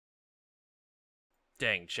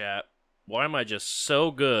Dang, chat. Why am I just so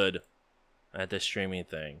good at this streaming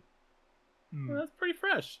thing? Well, that's pretty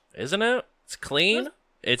fresh. Isn't it? It's clean.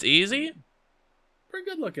 It's easy. Pretty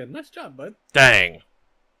good looking. Nice job, bud. Dang.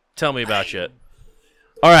 Tell me about shit.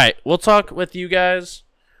 All right, we'll talk with you guys.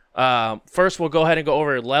 First, we'll go ahead and go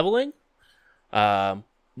over leveling.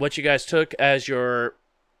 What you guys took as your,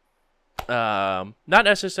 not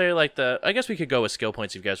necessarily like the. I guess we could go with skill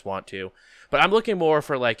points if you guys want to, but I'm looking more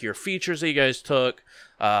for like your features that you guys took,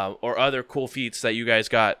 or other cool feats that you guys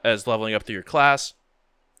got as leveling up through your class.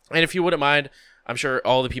 And if you wouldn't mind, I'm sure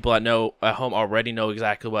all the people that know at home already know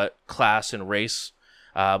exactly what class and race.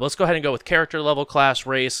 But let's go ahead and go with character level, class,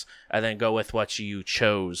 race, and then go with what you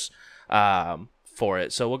chose for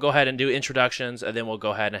it. So we'll go ahead and do introductions, and then we'll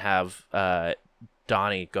go ahead and have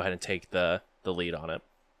Donnie go ahead and take the lead on it.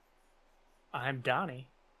 I'm Donnie,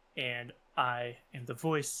 and I am the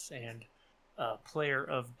voice and player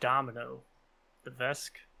of Domino, the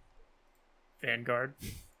Vesk, Vanguard,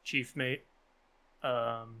 Chief Mate,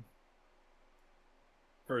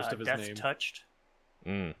 First of his Death name. Touched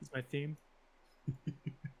Mm. is my theme.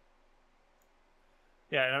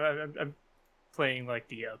 Yeah, and I'm playing like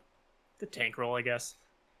the tank role, I guess.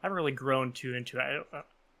 I haven't really grown too into it. I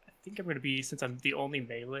think I'm going to be, since I'm the only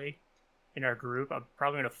melee in our group, I'm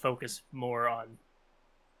probably going to focus more on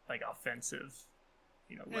like offensive,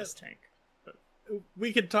 less tank. But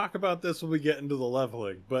We could talk about this when we get into the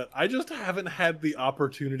leveling, but I just haven't had the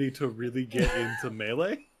opportunity to really get into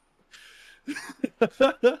melee.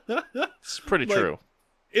 It's pretty Like, true.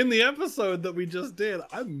 In the episode that we just did,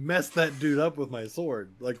 I messed that dude up with my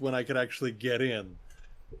sword, like when I could actually get in.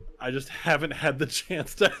 I just haven't had the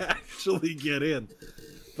chance to actually get in.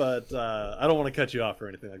 But I don't want to cut you off or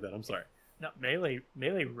anything like that. I'm sorry. no,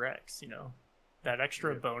 melee wrecks, that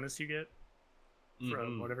extra bonus you get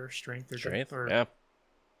from whatever strength or Strength? or Yeah.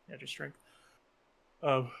 just strength.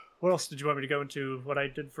 What else did you want me to go into? What I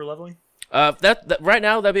did for leveling? That right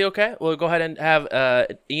now that'd be okay. We'll go ahead and have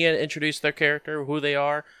Ian introduce their character, who they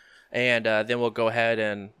are, and then we'll go ahead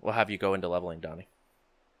and we'll have you go into leveling, Donnie.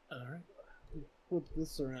 All right. Flip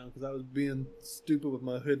this around because I was being stupid with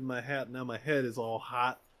my hood and my hat. Now my head is all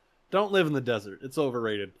hot. Don't live in the desert. It's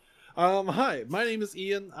overrated. Hi, my name is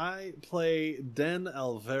Ian. I play Den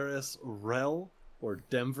Alvarez Rel, or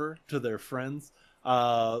Denver to their friends.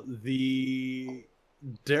 The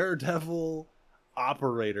Daredevil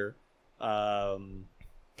operator,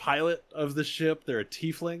 pilot of the ship. They're a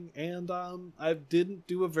tiefling, and I didn't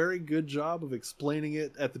do a very good job of explaining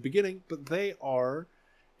it at the beginning, but they are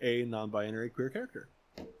a non-binary queer character,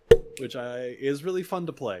 which is really fun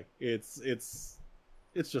to play. It's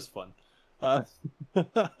just fun.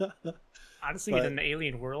 Honestly, in an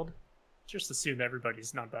alien world, just assume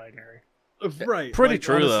everybody's non-binary. Right, Pretty like,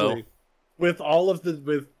 true, honestly, with all of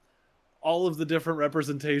the different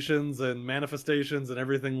representations and manifestations and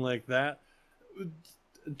everything like that,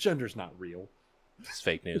 gender's not real. It's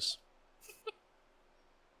fake news.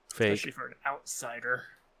 Fake. Especially for an outsider.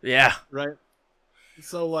 Yeah. Right.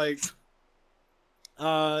 So like,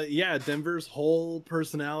 yeah, Denver's whole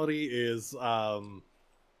personality is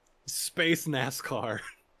space NASCAR.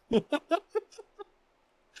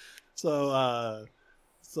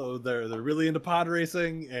 So they're really into pod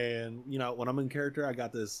racing, and when I'm in character, I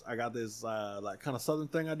got this like kind of southern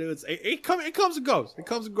thing I do. It comes and goes. It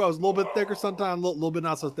comes and goes. A little bit thicker sometimes, a little bit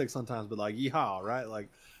not so thick sometimes, but like yeehaw, right? Like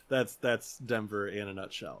that's Denver in a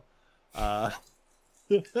nutshell.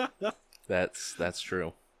 That's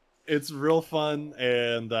true. It's real fun,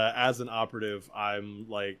 and as an operative, I'm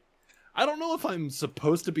like, I don't know if I'm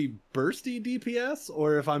supposed to be bursty DPS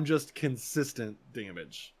or if I'm just consistent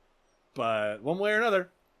damage, but one way or another,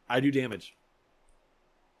 I do damage.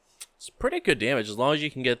 It's pretty good damage as long as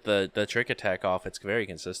you can get the trick attack off. It's very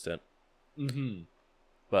consistent. Mm-hmm.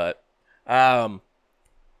 But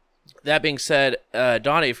that being said,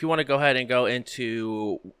 Donnie, if you want to go ahead and go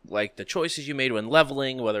into like the choices you made when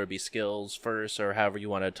leveling, whether it be skills first or however you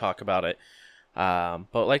want to talk about it.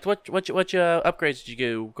 But like what upgrades did you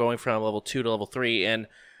do going from level 2 to level 3, and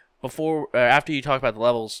after you talk about the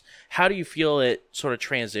levels, how do you feel it sort of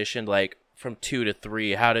transitioned like from 2 to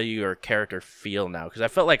 3? How do your character feel now? Because I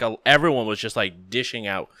felt like everyone was just like dishing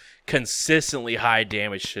out consistently high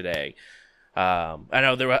damage today. I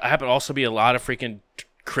know there happened to also be a lot of freaking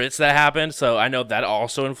crits that happened, so I know that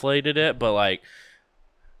also inflated it. But like,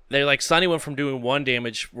 Sunny went from doing 1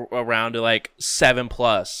 damage around to like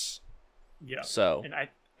 7+. Yeah. So, and I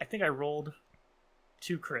think I rolled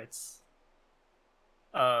 2 crits.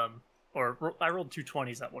 I rolled 2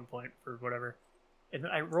 20s at one point or whatever. And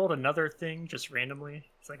then I rolled another thing just randomly.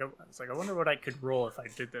 I was like, I wonder what I could roll if I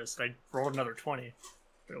did this. And I rolled another 20.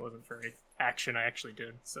 but it wasn't for any action I actually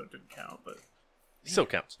did, so it didn't count. But Still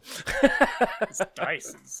counts. this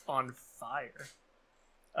dice is on fire.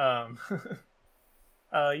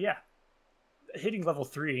 Yeah. Hitting level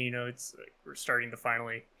 3, it's we're starting to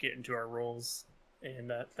finally get into our roles, and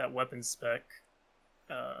that weapon spec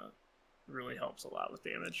really helps a lot with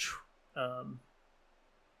damage.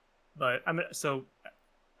 But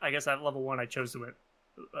I guess at level 1 I chose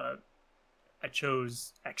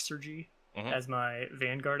Exergy as my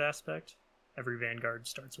Vanguard aspect. Every Vanguard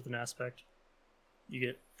starts with an aspect. You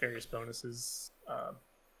get various bonuses.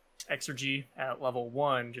 Exergy at level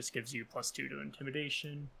 1 just gives you +2 to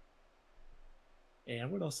intimidation.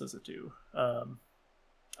 And what else does it do?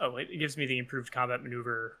 It gives me the improved combat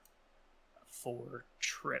maneuver for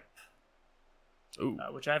Trip. Ooh.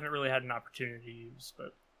 Which I haven't really had an opportunity to use,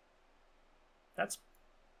 but that's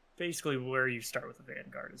basically where you start with the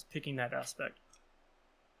Vanguard, is picking that aspect.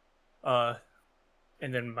 And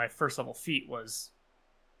then my first level feat was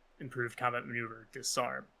improved combat maneuver,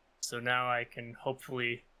 Disarm. So now I can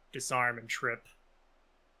hopefully disarm and trip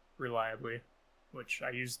reliably, which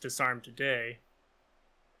I used Disarm today.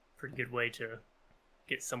 Pretty good way to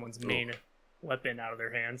get someone's main weapon out of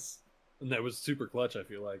their hands. And that was super clutch, I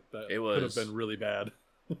feel like. That It could was. have been really bad.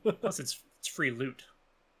 Plus, it's free loot.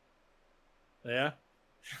 Yeah?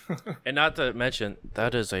 And not to mention,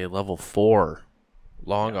 that is a level 4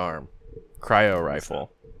 long arm cryo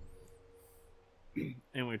rifle.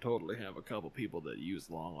 And we totally have a couple people that use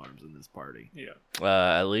long arms in this party. Yeah.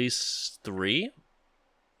 At least 3.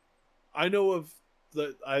 I know of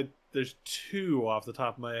there's 2 off the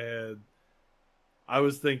top of my head. I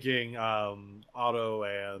was thinking Otto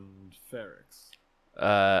and Ferrix.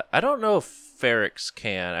 I don't know if Ferrix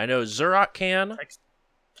can. I know Zurok can.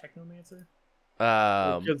 Technomancer?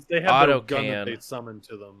 Because they have Otto no gun can. that they summon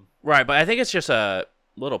to them. Right, but I think it's just a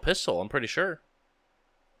little pistol, I'm pretty sure.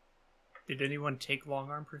 Did anyone take long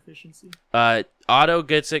arm proficiency? Otto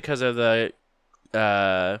gets it because of the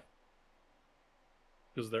Because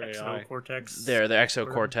they're AI. Exocortex. the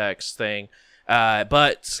exocortex thing.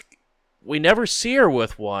 But we never see her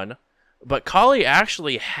with one. But Kali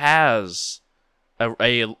actually has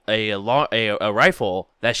a rifle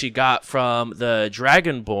that she got from the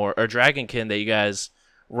Dragonborn or Dragonkin that you guys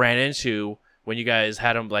ran into when you guys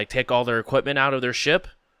had them take all their equipment out of their ship.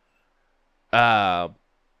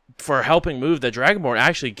 For helping move, the Dragonborn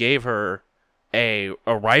actually gave her a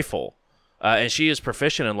rifle, and she is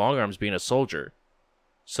proficient in long arms, being a soldier,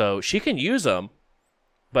 so she can use them.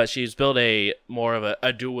 But she's built a more of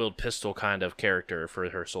a dual wield pistol kind of character for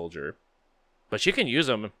her soldier, but she can use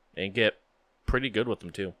them and get pretty good with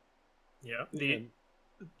them too. Yeah.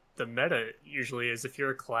 The meta usually is, if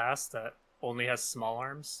you're a class that only has small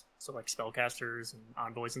arms, so like spellcasters and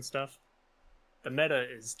envoys and stuff, the meta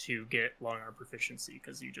is to get long arm proficiency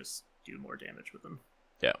because you just do more damage with them.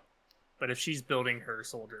 Yeah. But if she's building her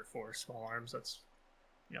soldier for small arms, that's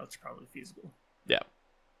it's probably feasible. Yeah.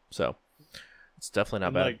 So it's definitely not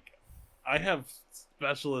And, bad. I have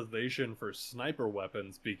specialization for sniper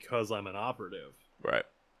weapons because I'm an operative, Right.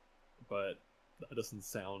 but that doesn't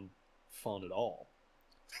sound fun at all.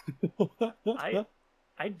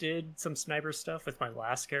 I did some sniper stuff with my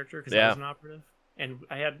last character because Yeah. I was an operative, and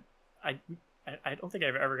I don't think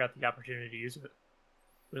I've ever got the opportunity to use it.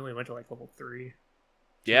 We only went to level 3.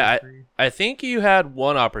 Yeah, 3. I think you had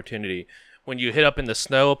one opportunity when you hit up in the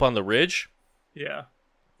snow up on the ridge. Yeah.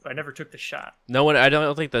 I never took the shot. No one. I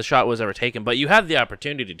don't think the shot was ever taken, but you had the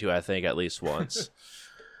opportunity to. I think at least once.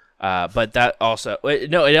 But that also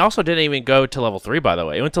it also didn't even go to level 3. By the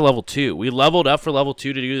way, it went to level 2. We leveled up for level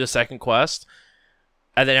 2 to do the second quest,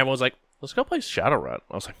 and then everyone was like, "Let's go play Shadowrun."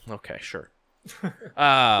 I was like, "Okay, sure."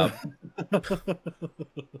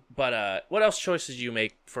 But what else choices did you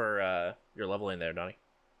make for your leveling there, Donnie?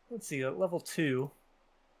 Let's see. At level 2,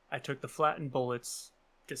 I took the flattened bullets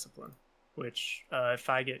discipline, which if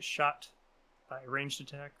I get shot by a ranged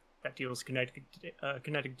attack that deals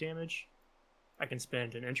kinetic damage, I can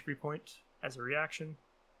spend an entropy point as a reaction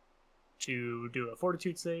to do a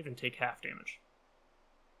fortitude save and take half damage.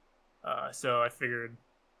 So I figured,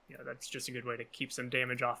 that's just a good way to keep some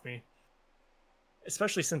damage off me,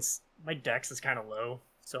 especially since my dex is kind of low.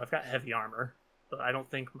 So I've got heavy armor, but I don't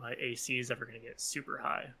think my AC is ever going to get super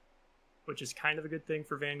high, which is kind of a good thing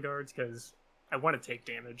for Vanguards because I want to take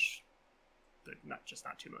damage, but not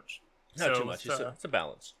too much. Not too much. It's a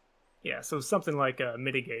balance. Yeah, so something like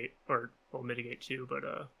mitigate, mitigate too, but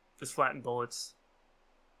this flattened bullets.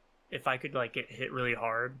 If I could get hit really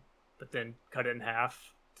hard, but then cut it in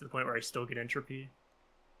half to the point where I still get entropy,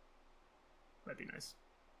 that'd be nice.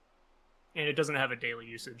 And it doesn't have a daily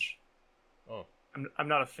usage. Oh. I'm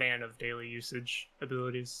not a fan of daily usage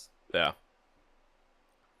abilities. Yeah.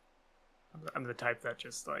 I'm the type that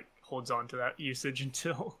just like holds on to that usage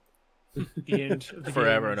until the end of the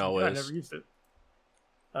Forever game. and It's like, always. I never used it.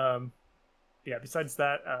 Yeah. Besides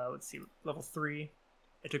that, let's see. Level 3,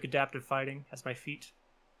 I took adaptive fighting as my feat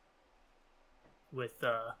with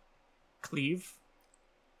cleave,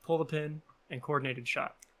 pull the pin, and coordinated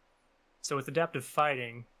shot. So with adaptive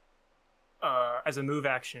fighting, as a move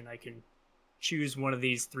action, I can choose one of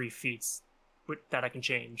these 3 feats that I can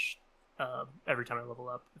change every time I level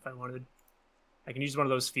up if I wanted. I can use one of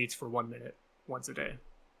those feats for 1 minute once a day.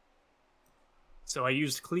 So I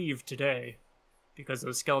used cleave today because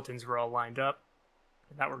those skeletons were all lined up,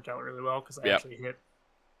 and that worked out really well because I actually hit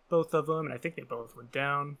both of them, and I think they both went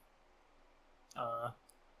down.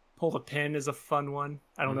 Pull the pin is a fun one.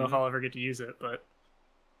 I don't know if I'll ever get to use it, but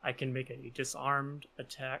I can make a disarmed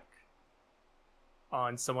attack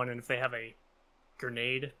on someone, and if they have a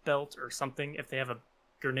grenade belt or something, if they have a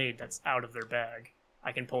grenade that's out of their bag,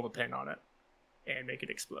 I can pull the pin on it and make it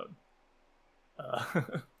explode.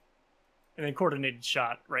 And then coordinated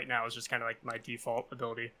shot right now is just kind of like my default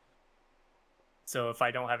ability. So if I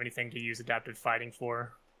don't have anything to use adaptive fighting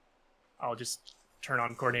for, I'll just turn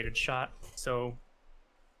on coordinated shot. So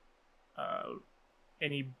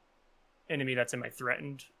any enemy that's in my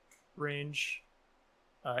threatened range,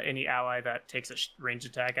 any ally that takes a ranged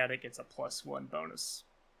attack at it gets a +1 bonus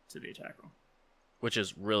to the attack roll. Which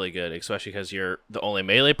is really good, especially because you're the only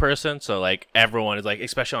melee person. So like everyone is like,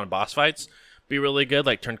 especially on boss fights, be really good.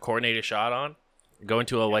 Like turn coordinated shot on, go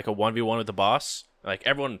into like a 1v1 with the boss. Like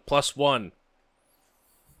everyone +1.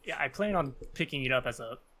 Yeah, I plan on picking it up as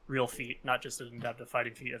a real feat, not just an adaptive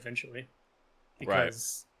fighting feat eventually.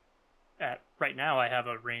 Because right now I have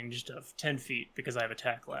a ranged of 10 feet because I have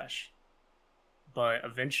attack lash. But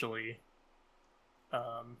eventually,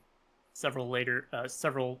 several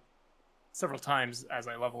times as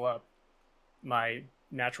I level up, my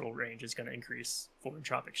natural range is going to increase for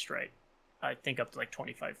Entropic Strike. I think up to like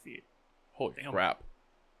 25 feet. Holy crap.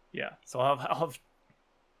 Yeah, so I'll have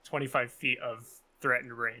 25 feet of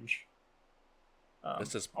threatened range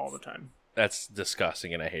This is all the time. That's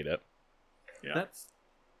disgusting, and I hate it. Yeah,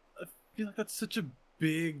 I feel like that's such a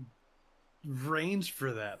big range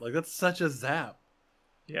for that. Like that's such a zap.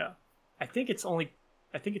 yeah. I think it's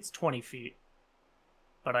 20 feet.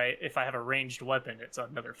 But if I have a ranged weapon, it's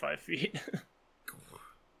another 5 feet.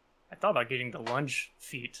 I thought about getting the lunge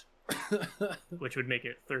feat, which would make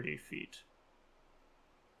it 30 feet.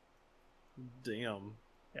 Damn.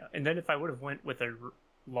 Yeah, and then if I would have went with a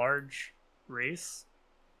large race,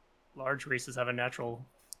 large races have a natural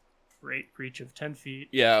rate reach of 10 feet.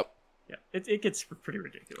 Yeah. Yeah, it gets pretty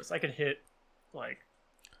ridiculous. I could hit like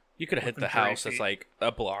You could have hit within the 30 house that's feet. like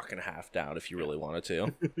a block and a half down if you really wanted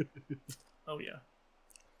to. Oh yeah.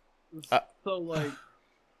 So like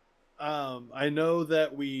I know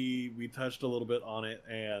that we touched a little bit on it,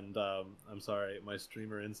 and I'm sorry, my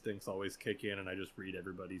streamer instincts always kick in and I just read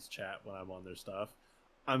everybody's chat when I'm on their stuff.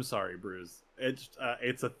 I'm sorry, Bruce. It's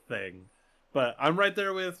a thing. But I'm right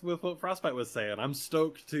there with what Frostbite was saying. I'm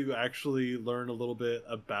stoked to actually learn a little bit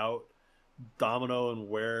about Domino and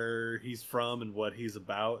where he's from and what he's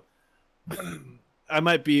about. I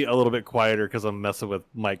might be a little bit quieter because I'm messing with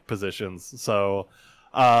mic positions. So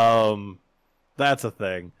that's a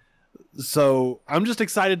thing. So I'm just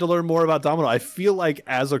excited to learn more about Domino. I feel like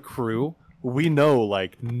as a crew, we know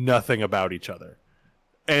like nothing about each other.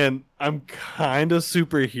 And I'm kind of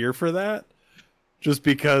super here for that. Just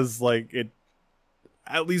because like it,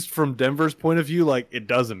 at least from Denver's point of view, like it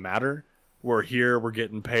doesn't matter. We're here, we're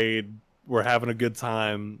getting paid, we're having a good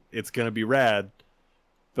time. It's going to be rad.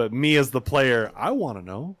 But me as the player, I want to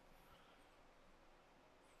know.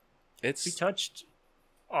 We It's touched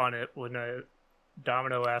on it when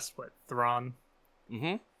Domino asked what Thrawn,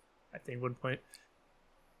 mm-hmm. I think, one point.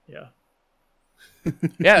 Yeah.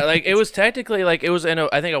 Yeah, like it was technically like it was in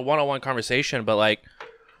I think a one-on-one conversation, but like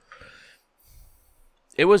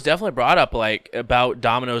it was definitely brought up like about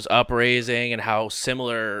Domino's upraising and how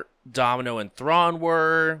similar Domino and Thrawn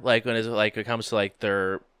were, like when it comes to like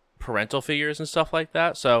their parental figures and stuff like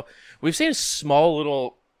that. So we've seen small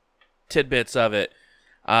little tidbits of it.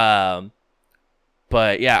 But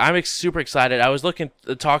yeah, I'm super excited. I was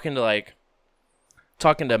talking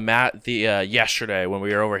to Matt yesterday when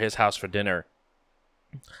we were over at his house for dinner.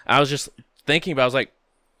 I was just thinking about, I was like,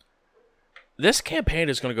 this campaign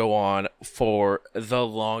is going to go on for the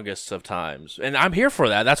longest of times. And I'm here for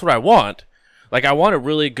that. That's what I want. Like, I want a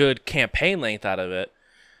really good campaign length out of it.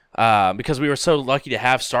 Because we were so lucky to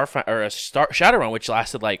have Shadowrun, which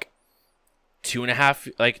lasted like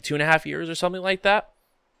 2.5 years or something like that.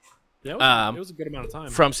 Yeah, it was a good amount of time.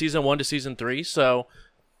 from season 1 to season 3. So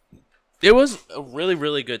it was a really,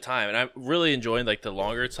 really good time, and I'm really enjoying like the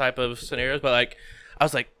longer type of scenarios. But like, I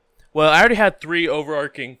was like, well, I already had 3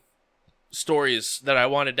 overarching stories that I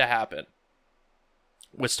wanted to happen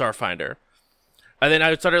with Starfinder, and then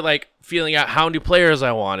I started like feeling out how many players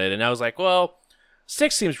I wanted, and I was like, well,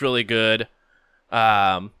 6 seems really good, but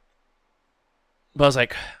I was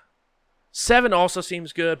like, 7 also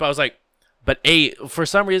seems good, but I was like, but 8 for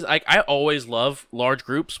some reason, like I always love large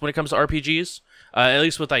groups when it comes to RPGs, at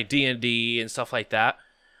least with like D&D and stuff like that.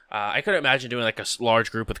 I couldn't imagine doing like a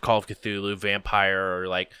large group with Call of Cthulhu, Vampire, or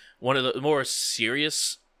like one of the more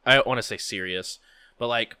serious. I don't want to say serious, but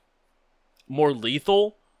like more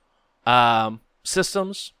lethal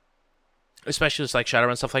systems, especially just like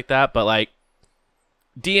Shadowrun stuff like that. But like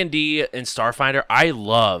D&D and Starfinder, I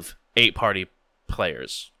love 8-party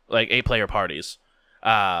players, like 8-player parties.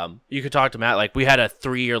 You could talk to Matt. Like we had a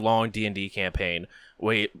 3-year-long D&D campaign.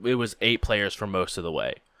 It was 8 players for most of the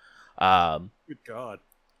way. Good God.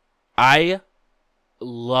 I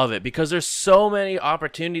love it because there's so many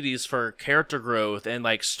opportunities for character growth and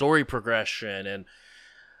like story progression, and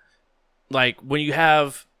like when you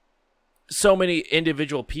have so many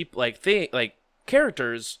individual people, like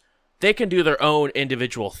characters, they can do their own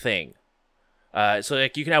individual thing. So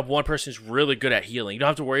like you can have one person who's really good at healing. You don't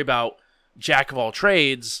have to worry about jack of all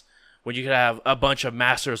trades when you can have a bunch of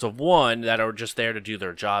masters of one that are just there to do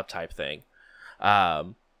their job type thing.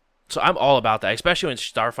 So I'm all about that, especially when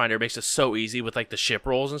Starfinder makes it so easy with like the ship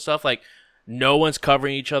rolls and stuff. Like no one's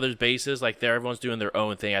covering each other's bases. Like everyone's doing their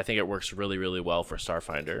own thing. I think it works really, really well for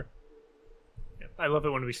Starfinder. Yeah, I love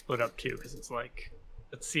it when we split up too, because it's like,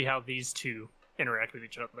 let's see how these two interact with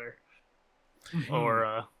each other.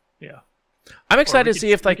 Or yeah, I'm excited to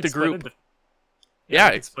see if like the group. We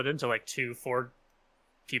could split into like 4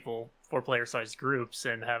 player sized groups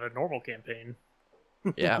and have a normal campaign.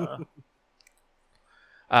 Yeah.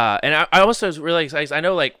 And I also was really excited. I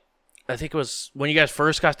know, like, I think it was when you guys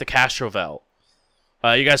first got to Castrovel,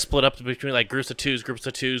 you guys split up between like groups of 2s, groups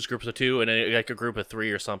of 2s, groups of 2, and then like a group of 3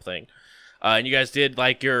 or something. And you guys did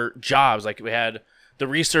like your jobs. Like we had the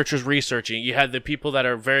researchers researching. You had the people that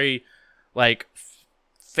are very like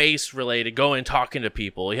face related, going and talking to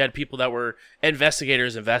people. You had people that were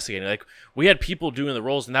investigators investigating. Like we had people doing the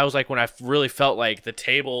roles, and that was like when I really felt like the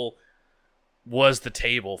table was the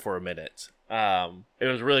table for a minute. It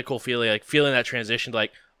was a really cool feeling, like feeling that transition to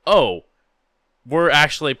like, oh, we're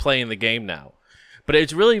actually playing the game now. But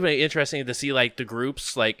it's really, really interesting to see like the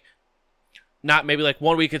groups, like not maybe like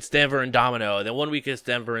 1 week it's Denver and Domino, and then 1 week it's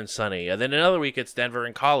Denver and Sunny, and then another week it's Denver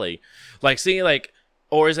and Kali. Like seeing like,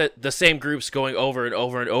 or is it the same groups going over and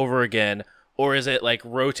over and over again, or is it like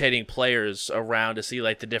rotating players around to see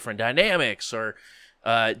like the different dynamics, or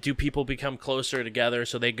do people become closer together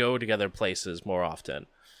so they go together places more often?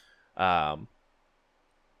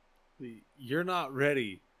 You're not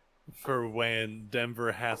ready for when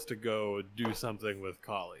Denver has to go do something with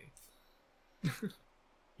Kali.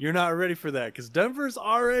 You're not ready for that because Denver's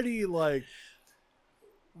already like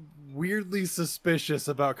weirdly suspicious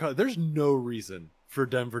about Kali. There's no reason for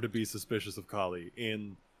Denver to be suspicious of Kali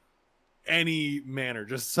in any manner.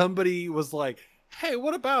 Just somebody was like, hey,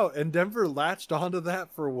 what about? And Denver latched onto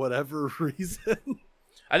that for whatever reason.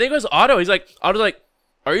 I think it was Otto. Otto's like,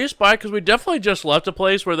 are you a spy? Because we definitely just left a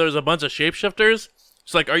place where there's a bunch of shapeshifters.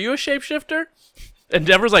 It's like, are you a shapeshifter? And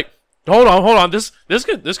Denver's like, hold on. This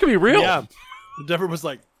could be real. Yeah. Denver was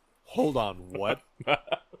like, hold on, what?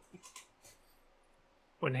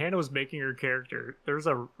 When Hannah was making her character, there's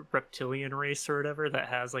a reptilian race or whatever that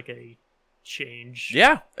has like a change.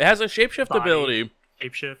 Yeah, it has a shapeshift ability.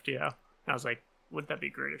 Shapeshift, yeah. I was like, wouldn't that be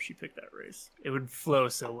great if she picked that race? It would flow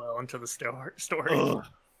so well into the story.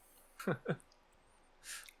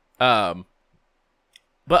 But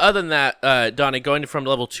other than that, Donnie, going from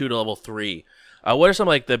level 2 to level 3, what are some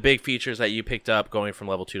like the big features that you picked up going from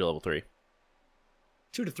level 2 to level 3?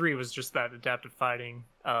 2 to 3 was just that adaptive fighting.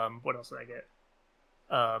 What else did I get?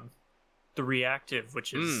 The reactive,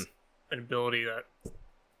 which is an ability that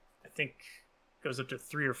I think goes up to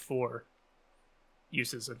 3 or 4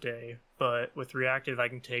 uses a day. But with reactive, I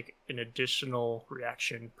can take an additional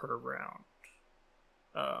reaction per round.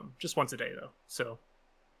 Just once a day, though. So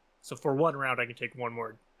for 1 round, I can take 1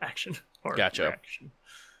 more action or Gotcha. reaction.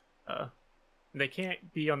 They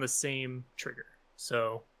can't be on the same trigger.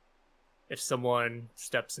 So if someone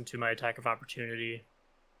steps into my attack of opportunity,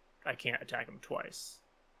 I can't attack them twice.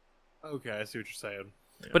 Okay, I see what you're saying.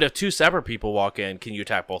 But if 2 separate people walk in, can you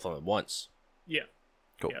attack both of them at once? Yeah.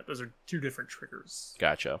 Cool. Yeah, those are 2 different triggers.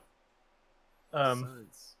 Gotcha.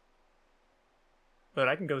 Sense. But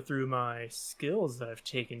I can go through my skills that I've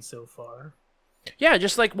taken so far. Yeah,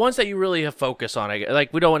 just like ones that you really have focus on.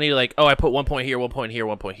 Like we don't want to like, oh, I put 1 point here, 1 point here,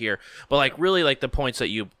 1 point here, but like really like the points that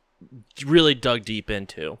you really dug deep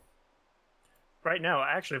into. Right now,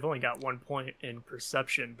 actually, I've only got 1 point in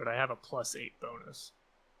perception, but I have a +8 bonus.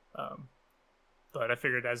 But I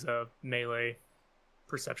figured as a melee,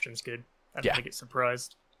 perception's good. I don't get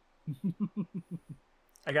surprised.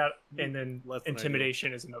 I got, and then Less than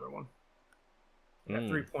intimidation is another one. I got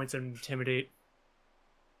 3 points in intimidate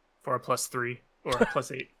for a +3 or a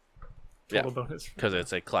 +8 total bonus. Because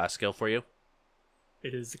it's a class skill for you.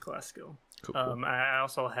 It is a class skill. Cool. I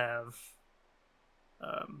also have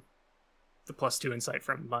the +2 insight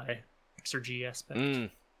from my exergy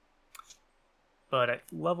aspect. But at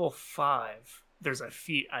level 5, there's a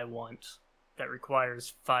feat I want that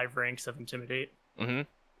requires 5 ranks of intimidate. Mm-hmm.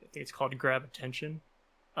 I think it's called grab attention.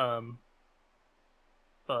 But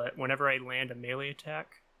whenever I land a melee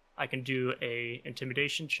attack, I can do a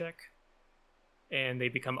intimidation check, and they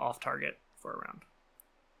become off target for a round.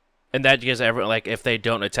 And that gives everyone, like, if they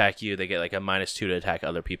don't attack you, they get like a -2 to attack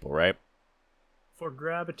other people, right? For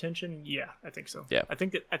grab attention, yeah, I think so. Yeah. I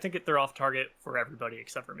think that they're off target for everybody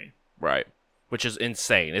except for me. Right. Which is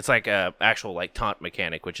insane. It's like a actual like taunt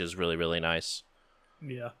mechanic, which is really, really nice.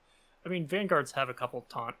 Yeah. I mean, Vanguards have a couple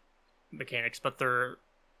taunt mechanics, but they're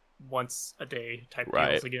once a day type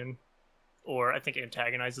deals again. Or I think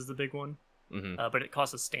Antagonize is the big one. Mm-hmm. But it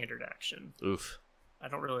costs a standard action. Oof. I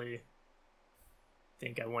don't really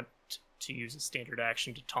think I want to use a standard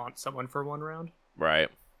action to taunt someone for 1 round.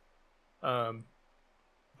 Right.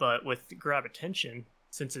 But with grab attention,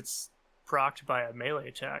 since it's procced by a melee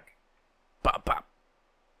attack, Bop, bop.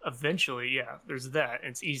 eventually, yeah, there's that,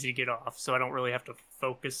 and it's easy to get off, so I don't really have to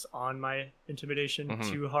focus on my intimidation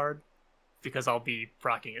too hard, because I'll be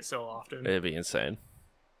proccing it so often. It'd be insane.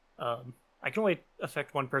 I can only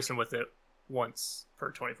affect 1 person with it once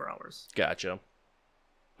per 24 hours, Gotcha.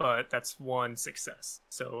 but that's 1 success.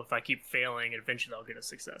 So if I keep failing, eventually I'll get a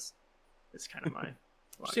success. It's kind of my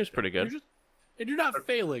logic. Seems pretty good. You're not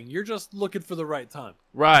failing. You're just looking for the right time.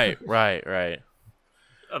 Right.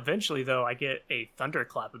 Eventually, though, I get a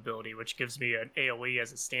Thunderclap ability, which gives me an AoE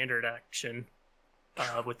as a standard action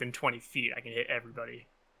within 20 feet. I can hit everybody.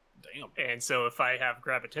 Damn. And so if I have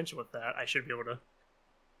grab attention with that, I should be able to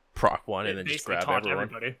Proc one and then just basically grab taunt everyone.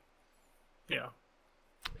 everybody. Yeah. I got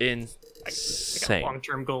Insane.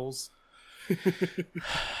 long-term goals.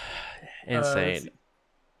 Insane.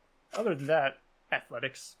 Other than that,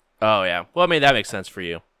 athletics. Oh, yeah. Well, I mean, that makes sense for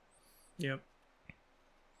you. Yep.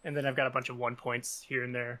 And then I've got a bunch of 1 points here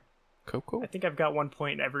and there. Cool. I think I've got 1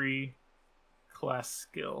 point in every class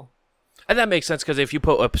skill. And that makes sense because if you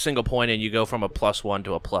put a single point in, you go from a +1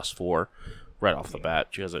 to a +4 right off the bat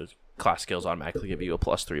because those class skills automatically give you a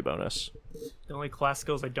 +3 bonus. The only class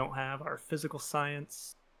skills I don't have are physical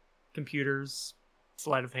science, computers,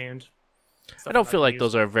 sleight of hand. I don't feel like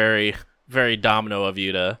those are very, very domino of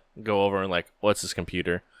you to go over and like, what's this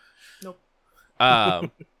computer? Nope.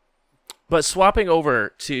 But swapping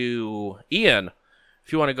over to Ian,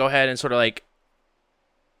 if you want to go ahead and sort of like,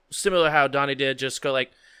 similar how Donnie did, just go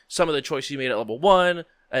like some of the choices you made at level 1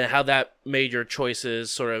 and how that made your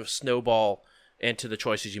choices sort of snowball into the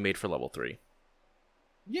choices you made for level 3.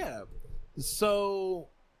 Yeah. So,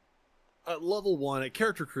 at level 1, at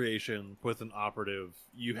character creation with an operative,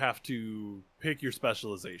 you have to pick your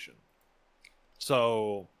specialization.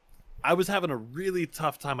 So, I was having a really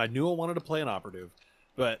tough time. I knew I wanted to play an operative,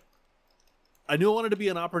 but I knew I wanted to be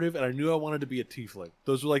an operative and I knew I wanted to be a tiefling.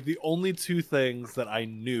 Those were like the only 2 things that I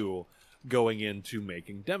knew going into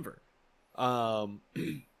making Denver.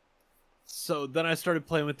 So then I started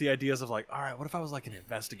playing with the ideas of like, all right, what if I was like an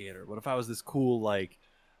investigator? What if I was this cool like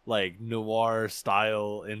noir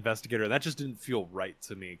style investigator? That just didn't feel right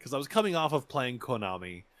to me because I was coming off of playing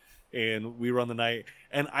Konami and We Run the Night,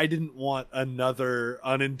 and I didn't want another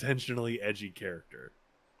unintentionally edgy character.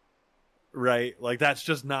 Right? Like that's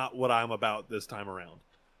just not what I'm about this time around.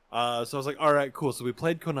 So I was like, all right, cool. So we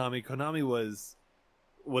played Konami. Konami was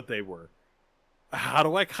what they were. How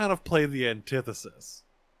do I kind of play the antithesis?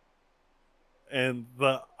 And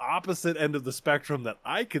the opposite end of the spectrum that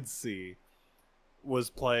I could see was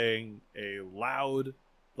playing a loud,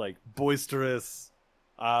 like boisterous,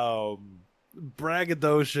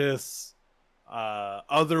 braggadocious,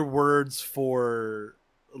 other words for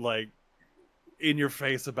like in your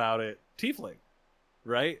face about it, tiefling,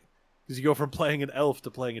 right? Because you go from playing an elf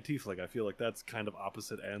to playing a tiefling. I feel like that's kind of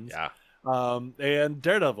opposite ends. Yeah. And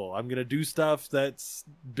Daredevil, I'm gonna do stuff that's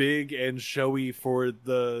big and showy for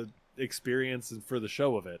the experience and for the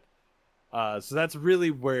show of it. So that's really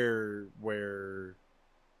where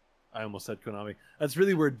I almost said Konami. That's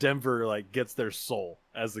really where Denver like gets their soul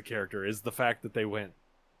as the character, is the fact that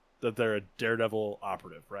they're a Daredevil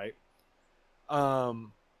operative, right?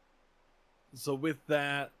 So with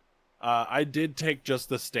that, I did take just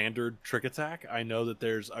the standard trick attack. I know that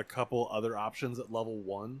there's a couple other options at level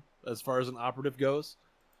 1 as far as an operative goes.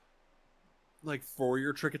 Like for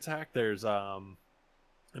your trick attack, there's I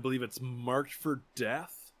believe it's Marked for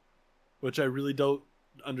Death, which I really don't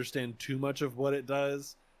understand too much of what it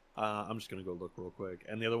does. I'm just gonna go look real quick.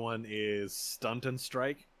 And the other one is Stunt and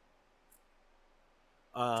Strike.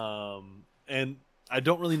 And I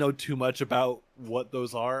don't really know too much about what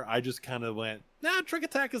those are. I just kind of went, trick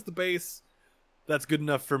attack is the base. That's good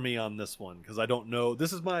enough for me on this one, because I don't know.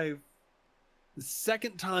 This is my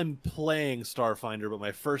second time playing Starfinder, but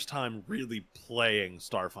my first time really playing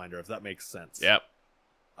Starfinder, if that makes sense. Yep.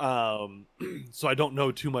 So I don't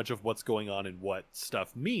know too much of what's going on and what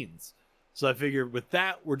stuff means. So I figured with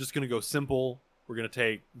that, we're just going to go simple. We're going to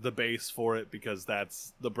take the base for it because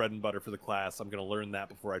that's the bread and butter for the class. I'm going to learn that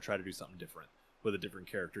before I try to do something different with a different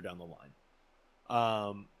character down the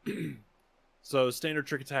line. So standard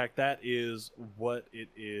trick attack, that is what it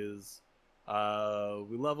is.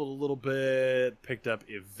 We leveled a little bit, picked up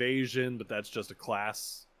evasion, but that's just a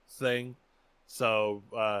class thing. So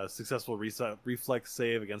successful reflex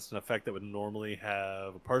save against an effect that would normally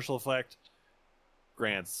have a partial effect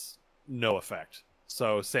grants no effect.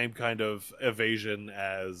 So same kind of evasion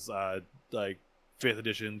as like 5th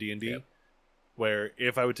edition D&D, Yep. where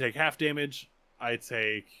if I would take half damage, I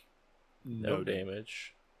take No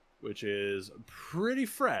damage. which is pretty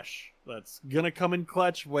fresh. That's gonna come in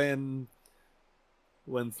clutch when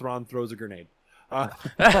Thrawn throws a grenade.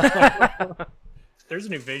 There's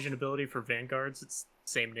an evasion ability for Vanguards. It's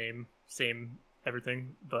same name, same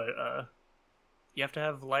everything, but you have to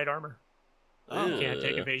have light armor. You can't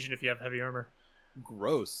take evasion if you have heavy armor.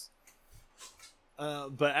 Gross.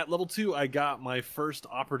 But at level 2, I got my first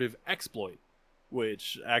operative exploit,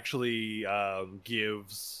 which actually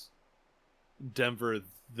gives Denver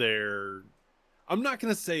their... I'm not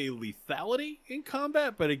going to say lethality in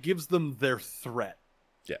combat, but it gives them their threat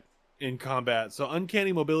in combat. So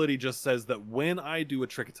Uncanny Mobility just says that when I do a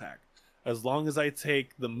trick attack, as long as I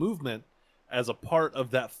take the movement as a part of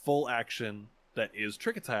that full action that is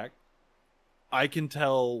trick attack, I can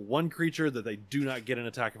tell one creature that they do not get an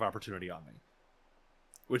attack of opportunity on me.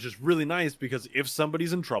 Which is really nice because if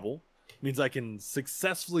somebody's in trouble, it means I can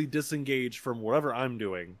successfully disengage from whatever I'm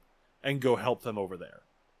doing and go help them over there.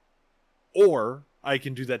 Or I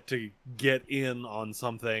can do that to get in on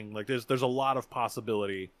something. Like there's a lot of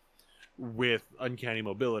possibility with Uncanny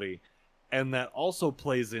Mobility, and that also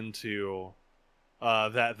plays into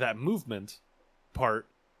that movement part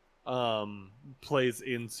plays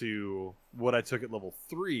into what I took at level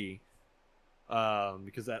 3,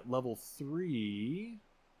 because at level 3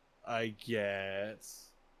 I get,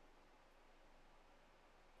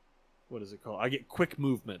 what is it called? I get quick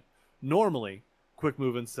movement. Normally, quick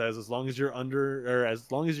movement says as long as you're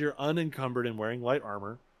unencumbered and wearing light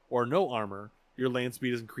armor or no armor, your land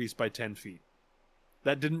speed is increased by 10 feet.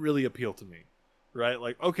 That didn't really appeal to me, right?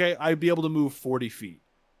 Like, okay, I'd be able to move 40 feet,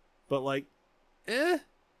 but like,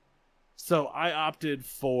 So I opted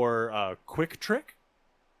for quick trick.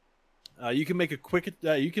 You can make a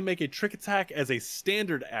trick attack as a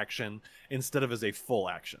standard action instead of as a full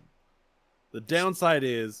action. The downside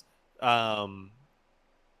is the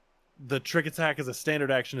trick attack as a standard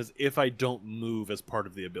action is if I don't move as part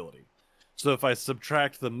of the ability. So if I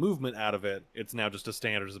subtract the movement out of it, it's now just a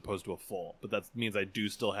standard as opposed to a full. But that means I do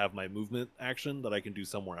still have my movement action that I can do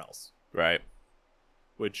somewhere else. Right.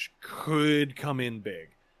 Which could come in big.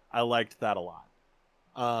 I liked that a lot.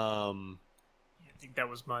 I think that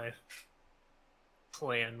was my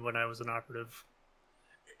plan when I was an operative.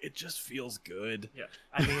 It just feels good. Yeah,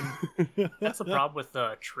 I mean, that's the problem with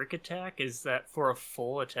trick attack is that for a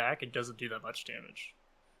full attack, it doesn't do that much damage.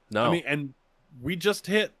 No. I mean, and we just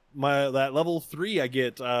hit that level 3. I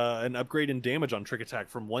get an upgrade in damage on trick attack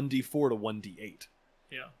from 1d4 to 1d8.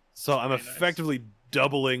 Yeah. So I'm Very effectively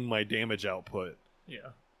doubling my damage output. Yeah.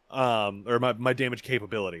 Or my damage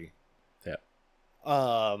capability. Yeah.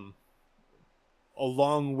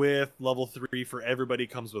 Along with level 3 for everybody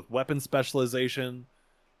comes with weapon specialization.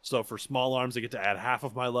 So for small arms, I get to add half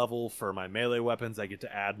of my level. For my melee weapons, I get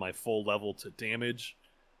to add my full level to damage,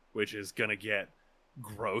 which is gonna get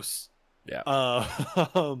gross. Yeah.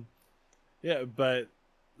 Yeah, but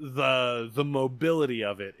the mobility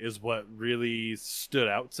of it is what really stood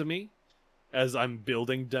out to me as I'm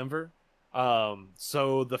building Denver.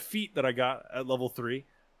 So the feat that I got at level 3,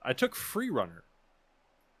 I took Free Runner.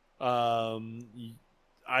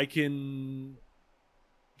 I can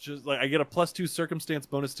just like I get a +2 circumstance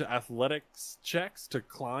bonus to athletics checks to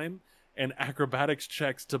climb and acrobatics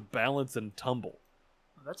checks to balance and tumble.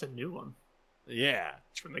 Oh, that's a new one. Yeah.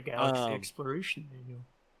 It's from the Galaxy Exploration Manual.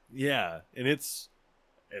 Yeah, and it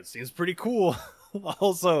seems pretty cool.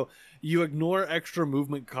 Also, you ignore extra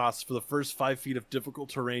movement costs for the first 5 feet of difficult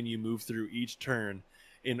terrain you move through each turn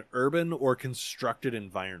in urban or constructed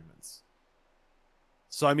environments.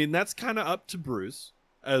 So I mean that's kind of up to Bruce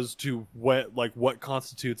as to what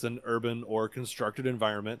constitutes an urban or constructed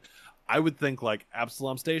environment. I would think like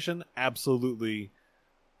Absalom Station, absolutely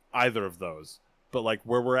either of those. But like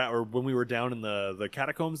where we're at, or when we were down in the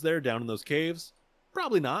catacombs there, down in those caves,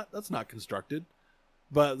 probably not. That's not constructed.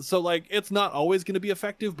 But so like it's not always going to be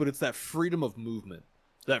effective, but it's that freedom of movement,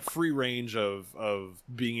 that free range of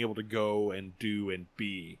being able to go and do and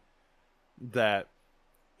be that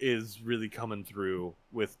is really coming through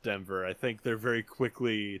with Denver. I think they're very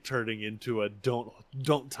quickly turning into a don't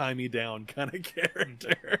tie me down kind of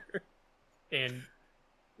character. And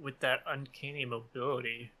with that uncanny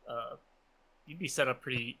mobility, you'd be set up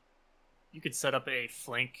pretty. You could set up a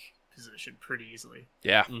flank position pretty easily.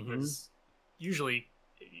 Yeah. Because usually,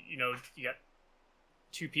 you got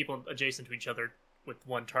two people adjacent to each other with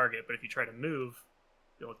one target, but if you try to move,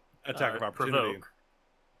 you'll Attack of opportunity. provoke.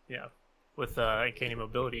 Yeah. With uncanny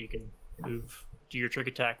mobility, you can do your trick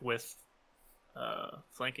attack with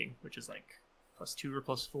flanking, which is like +2 or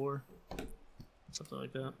 +4, something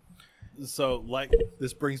like that. So, like,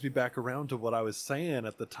 this brings me back around to what I was saying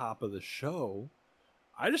at the top of the show.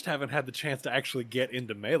 I just haven't had the chance to actually get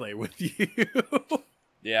into melee with you.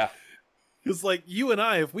 Yeah. Because, like, you and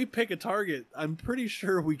I, if we pick a target, I'm pretty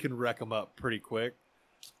sure we can wreck them up pretty quick.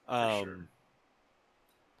 Sure.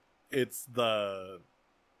 It's them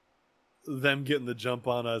getting the jump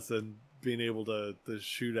on us and being able to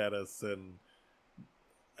shoot at us and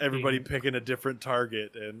everybody picking a different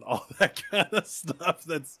target and all that kind of stuff.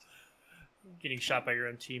 That's Getting shot by your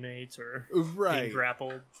own teammates or right. being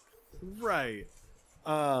grappled. Right.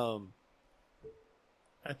 I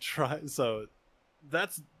try. So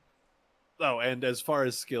that's. Oh, and as far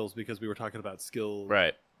as skills, because we were talking about skill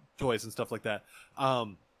Right. choice and stuff like that.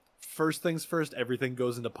 First things first, everything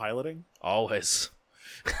goes into piloting, Always.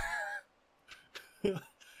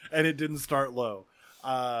 and it didn't start low.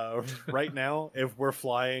 Right now, if we're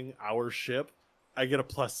flying our ship, I get a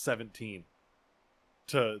 +17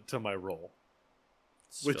 to my roll,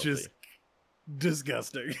 which is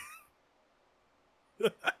disgusting.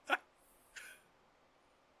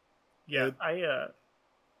 Yeah, I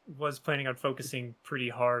was planning on focusing pretty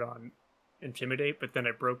hard on Intimidate, but then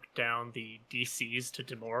I broke down the DCs to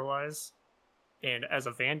Demoralize. And as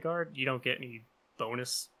a Vanguard, you don't get any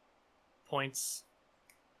bonus points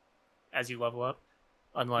as you level up.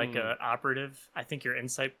 Unlike an Operative, I think your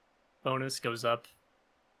Insight bonus goes up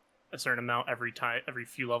a certain amount every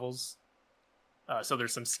few levels. So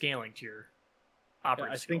there's some scaling to your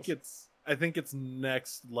Operative skills. I think it's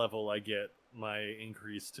next level I get my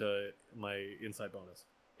increase to my Insight bonus.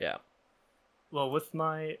 Yeah. Well, with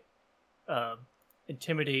my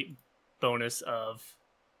Intimidate bonus of,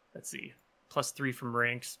 let's see, +3 from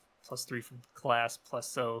ranks, +3 from class,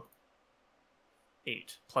 +8,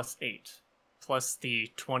 plus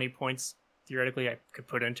the 20 points theoretically I could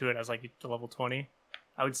put into it as I get to level 20,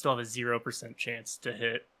 I would still have a 0% chance to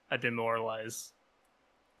hit a Demoralize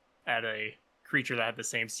at a creature that had the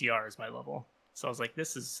same CR as my level. So I was like,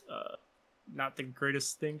 this is not the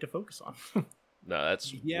greatest thing to focus on. No,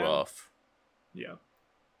 that's rough. Yeah.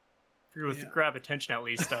 Figure with grab attention at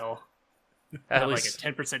least I'll At have least,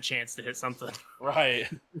 like a 10% chance to hit something. right.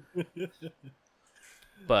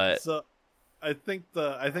 But So I think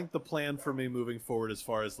the plan for me moving forward as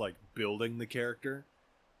far as like building the character,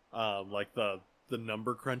 like the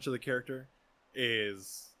number crunch of the character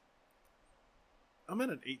is I'm at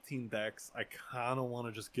an 18 dex. I kind of want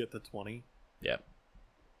to just get to 20. yeah,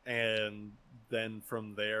 And then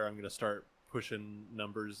from there I'm going to start pushing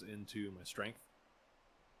numbers into my strength.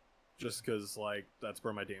 Just because, like, that's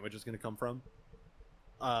where my damage is going to come from.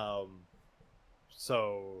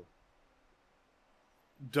 So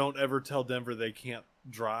don't ever tell Denver they can't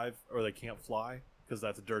drive or they can't fly, because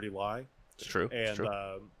that's a dirty lie. it's true. And it's true.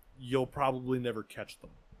 you'll probably never catch them.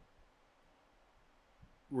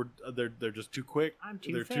 They're just too quick. I'm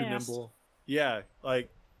too They're fast. too nimble. Yeah, like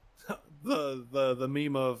the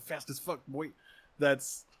meme of fast as fuck boy.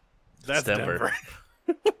 That's Denver. Denver.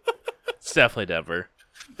 It's definitely Denver.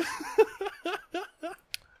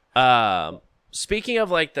 Speaking of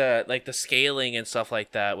like the scaling and stuff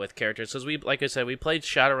like that with characters, because like I said, we played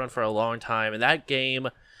Shadowrun for a long time, and that game,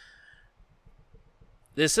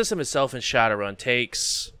 the system itself in Shadowrun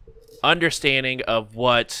takes understanding of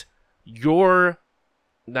what your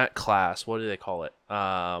not class, what do they call it?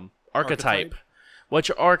 Archetype. What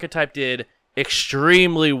your archetype did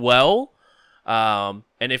extremely well. And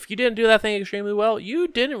if you didn't do that thing extremely well, you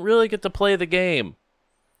didn't really get to play the game.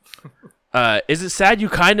 Is it sad you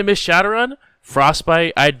kind of missed Shadowrun?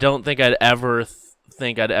 Frostbite, I don't think I'd ever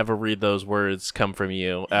read those words come from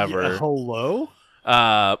you, ever. Yeah, hello?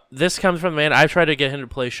 This comes from a man. I tried to get him to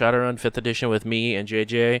play Shadowrun 5th edition with me and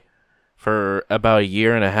JJ for about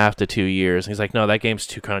 1.5 to 2 years. He's like, no, that game's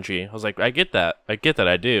too crunchy. I was like, I get that,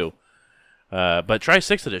 I do. But try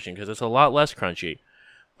 6th edition because it's a lot less crunchy.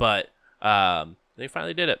 But they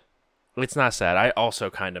finally did it. It's not sad. I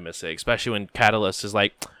also kind of miss it, especially when Catalyst is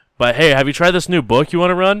like, but hey, have you tried this new book you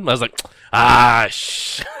want to run? I was like,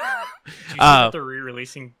 shh. Do you see that they're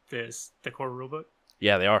re-releasing the core rulebook?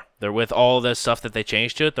 Yeah, they are. They're with all the stuff that they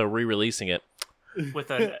changed to it. They're re-releasing it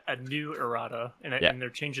with a new errata, and they're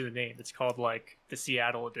changing the name. It's called like the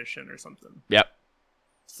Seattle edition or something. Yep.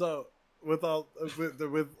 So with a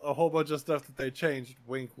whole bunch of stuff that they changed,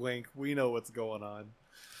 wink, wink, we know what's going on.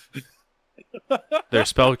 They're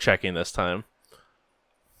spell checking this time.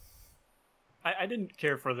 I didn't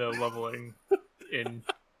care for the leveling in.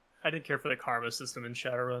 I didn't care for the karma system in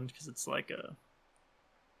Shadowrun because it's like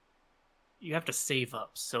you have to save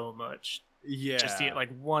up so much. Yeah. Just to get like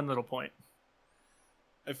one little point.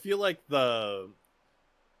 I feel like the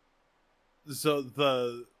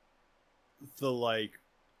like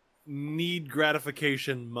need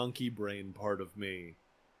gratification monkey brain part of me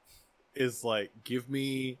is like, give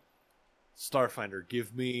me Starfinder,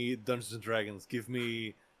 give me Dungeons and Dragons, give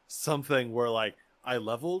me something where like I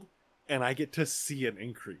leveled and I get to see an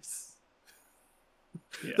increase.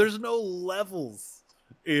 Yeah. There's no levels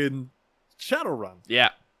in Shadowrun. Yeah.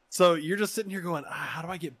 So you're just sitting here going, how do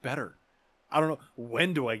I get better? I don't know.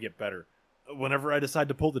 When do I get better? Whenever I decide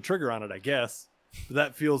to pull the trigger on it, I guess. But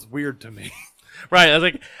that feels weird to me. Right. I was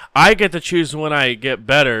like, I get to choose when I get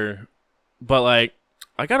better, but like,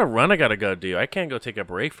 I got a run I got to go do. I can't go take a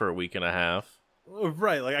break for 1.5 weeks.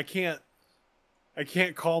 Right. Like, I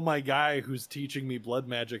can't call my guy who's teaching me blood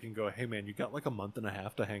magic and go, hey, man, you got like 1.5 months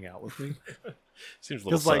to hang out with me? Seems a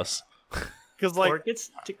little sus. Because like, or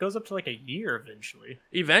it goes up to like a year eventually.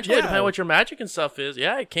 Eventually, depending on what your magic and stuff is.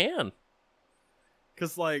 Yeah, it can.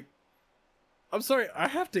 Because like, I'm sorry, I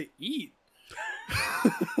have to eat.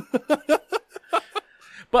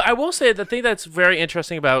 But I will say the thing that's very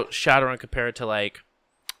interesting about Shadowrun compared to like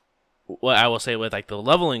what I will say with like the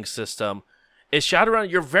leveling system is Shadowrun,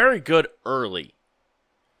 you're very good early.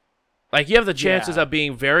 Like you have the chances of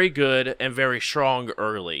being very good and very strong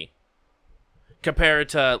early. Compared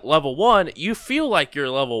to level 1, you feel like you're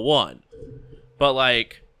level 1. But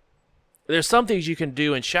like there's some things you can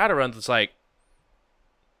do in Shadowrun that's like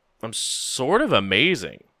I'm sort of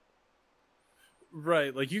amazing.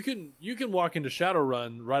 Right, like you can walk into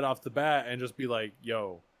Shadowrun right off the bat and just be like,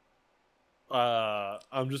 yo,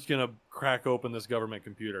 I'm just gonna crack open this government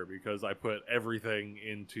computer because I put everything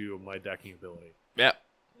into my decking ability. Yep.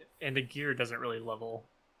 And the gear doesn't really level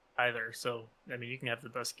either, so I mean you can have the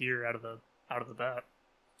best gear out of the bat.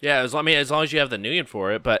 Yeah, as long as you have the Nuyen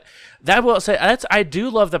for it, but that will say I do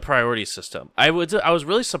love the priority system. I was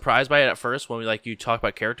really surprised by it at first when you talk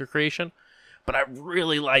about character creation, but I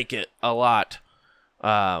really like it a lot.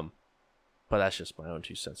 But that's just my own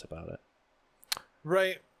 2 cents about it.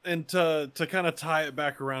 Right, and to kind of tie it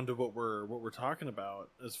back around to what we're talking about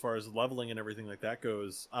as far as leveling and everything like that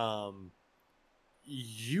goes,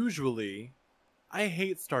 usually I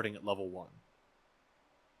hate starting at level 1.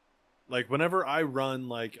 Like whenever I run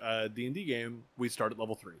like a D&D game, we start at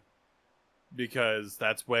level 3 because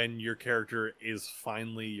that's when your character is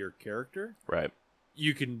finally your character. Right.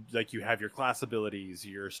 You can you have your class abilities.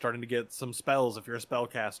 You're starting to get some spells if you're a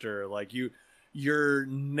spellcaster. Like you're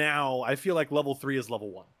now. I feel like level 3 is level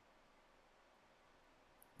 1.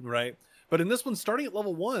 Right. But in this one, starting at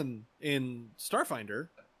level 1 in Starfinder,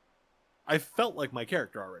 I felt like my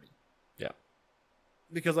character already. Yeah.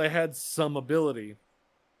 Because I had some ability.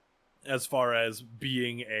 As far as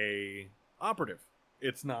being a operative,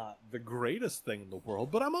 it's not the greatest thing in the world,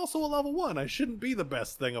 but I'm also a level 1. I shouldn't be the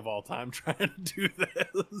best thing of all time trying to do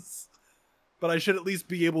this, but I should at least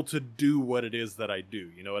be able to do what it is that I do.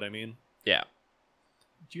 You know what I mean? Yeah.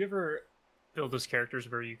 Do you ever build those characters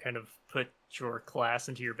where you kind of put your class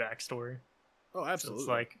into your backstory? Oh, absolutely. So it's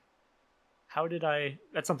like,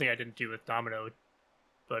 that's something I didn't do with Domino,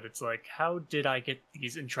 but it's like, how did I get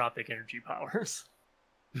these entropic energy powers?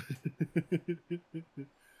 Through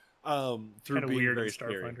kind of being weird very in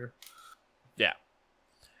Starfinder. scary. Yeah.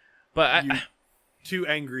 But you too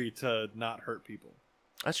angry to not hurt people.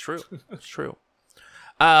 That's true. That's true.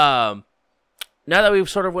 Now that we've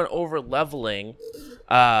sort of went over leveling,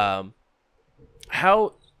 how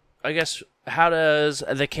how does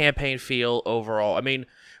the campaign feel overall? I mean,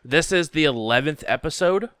 this is the 11th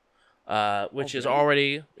episode, which is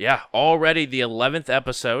already the 11th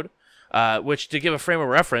episode. Which, to give a frame of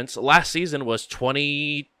reference, last season was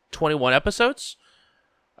 21 episodes.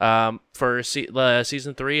 For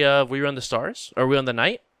season 3 of We Run the Stars or We Run the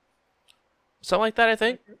Night, something like that. I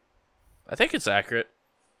think it's accurate.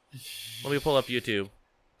 Let me pull up YouTube.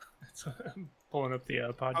 I'm pulling up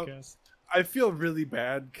the podcast. I feel really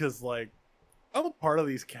bad because, like, I'm a part of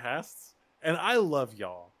these casts, and I love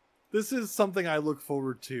y'all. This is something I look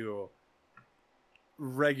forward to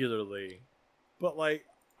regularly. But, like,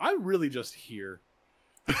 I'm really just here.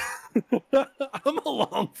 I'm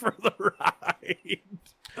along for the ride.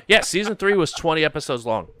 Yeah, season 3 was 20 episodes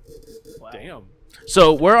long. Wow. Damn.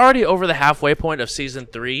 So we're already over the halfway point of season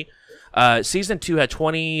 3. Season 2 had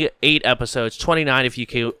 28 episodes, 29 if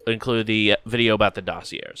you include the video about the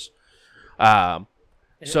dossiers. And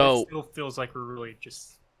So it still feels like we're really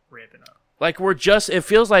just ramping up. like it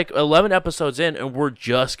feels like 11 episodes in and we're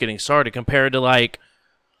just getting started compared to like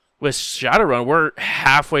with Shadowrun, we're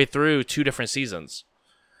halfway through 2 different seasons.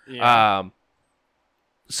 Yeah.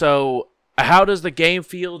 So how does the game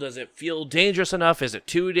feel? Does it feel dangerous enough? Is it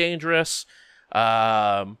too dangerous?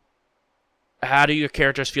 How do your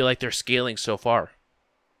characters feel like they're scaling so far?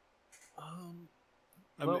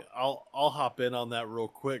 I mean, I'll hop in on that real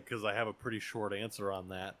quick because I have a pretty short answer on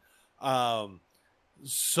that.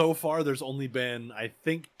 So far, there's only been, I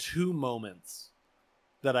think, 2 moments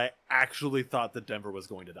that I actually thought that Denver was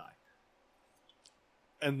going to die.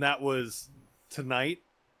 And that was tonight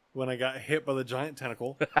when I got hit by the giant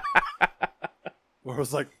tentacle. Where I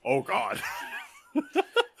was like, oh god.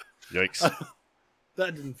 Yikes.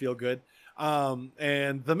 That didn't feel good.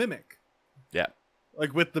 And the Mimic. Yeah.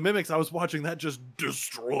 Like with the Mimics, I was watching that just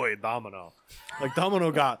destroy Domino. Like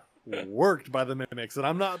Domino got worked by the Mimics, and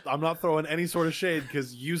I'm not throwing any sort of shade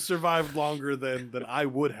because you survived longer than I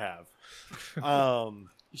would have. You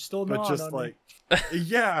still But just like,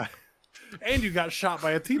 yeah, and you got shot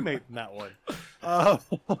by a teammate in that one.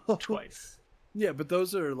 twice. Yeah, but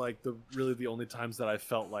those are like the only times that I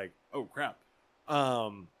felt like, oh crap. But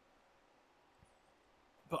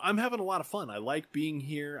I'm having a lot of fun. I like being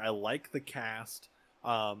here. I like the cast.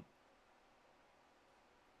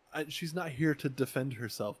 She's not here to defend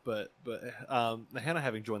herself, but Hannah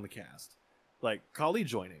having joined the cast, like Kali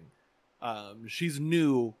joining, she's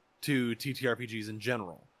new to TTRPGs in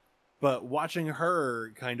general, but watching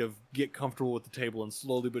her kind of get comfortable with the table and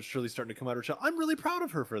slowly but surely starting to come out of her shell, I'm really proud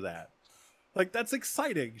of her for that. Like, that's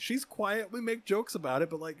exciting. She's quiet. We make jokes about it,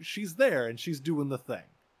 but like she's there and she's doing the thing.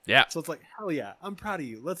 Yeah. So it's like, hell yeah, I'm proud of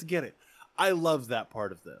you. Let's get it. I love that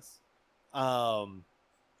part of this. I'm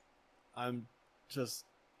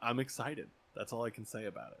excited. That's all I can say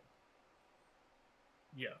about it.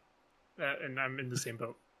 Yeah. And I'm in the same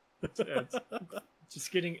boat. It's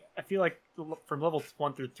just getting, I feel like from level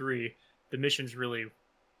 1 through 3, the missions really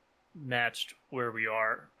matched where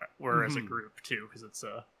we're as a group too, because it's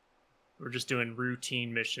we're just doing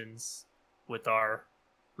routine missions with our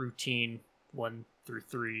routine 1 through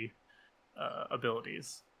 3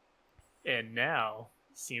 abilities, and now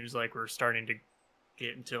it seems like we're starting to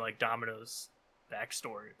get into like Domino's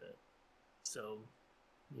backstory a bit, so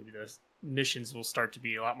maybe the missions will start to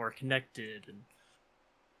be a lot more connected and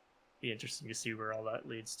be interesting to see where all that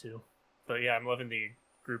leads to. But yeah, I'm loving the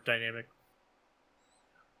group dynamic.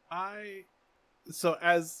 So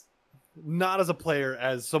as not as a player,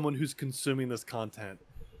 as someone who's consuming this content,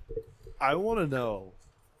 I want to know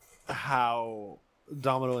how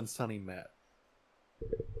Domino and Sunny met.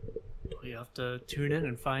 You have to tune in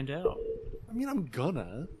and find out. I mean, I'm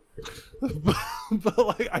gonna, but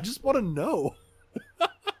like, I just want to know,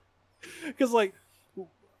 because like,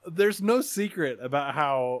 there's no secret about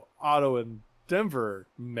how Otto and Denver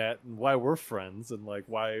met and why we're friends and like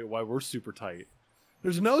why we're super tight.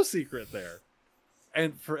 There's no secret there.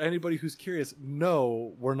 And for anybody who's curious,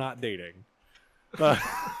 no, we're not dating. That's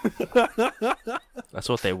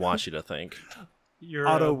what they want you to think. You're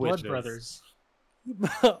Auto blood witches. brothers.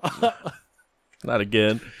 Not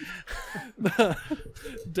again.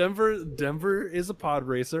 Denver is a pod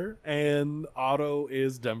racer, and Otto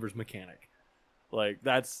is Denver's mechanic. Like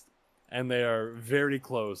and they are very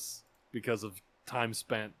close because of time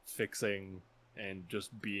spent fixing and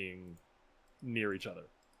just being near each other.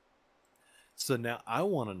 So now I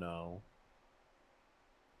want to know,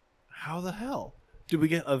 how the hell did we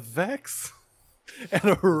get a Vex and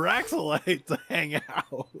a Raxolite to hang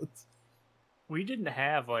out? We didn't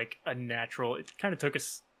have like a natural. It kind of took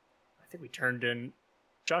us. I think we turned in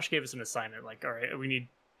Josh gave us an assignment. Like, all right, we need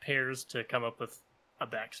pairs to come up with a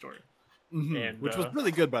backstory. And, which was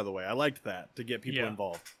really good, by the way. I liked that to get people Yeah.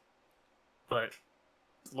 involved. But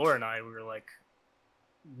Laura and I, we were like,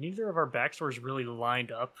 neither of our backstories really lined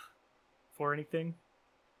up for anything.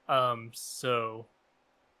 So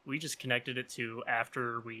we just connected it to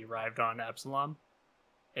after we arrived on Absalom,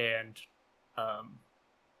 and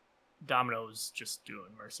Domino was just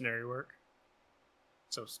doing mercenary work.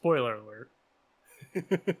 So spoiler alert.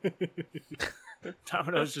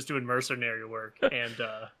 Domino's just doing mercenary work, and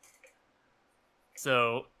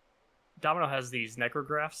so Domino has these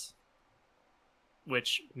necrographs,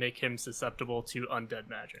 which make him susceptible to undead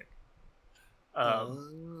magic.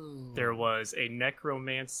 There was a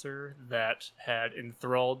necromancer that had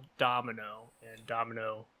enthralled Domino, and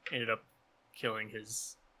Domino ended up killing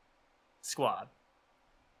his squad.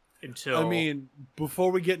 Until I mean,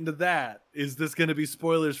 before we get into that, is this going to be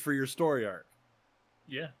spoilers for your story arc?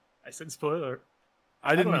 yeah, I said spoiler.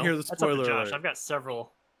 I didn't don't know. hear the That's up to spoiler Josh. alert. I've got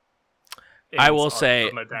several. I ins will on- say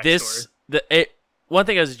on my this: backstory. one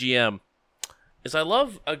thing as a GM is I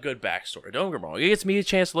love a good backstory. Don't get me wrong; it gets me a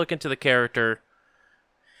chance to look into the character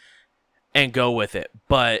and go with it.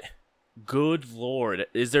 But good lord,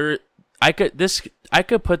 is there? I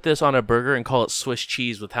could put this on a burger and call it Swiss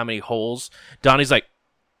cheese with how many holes. Donnie's like,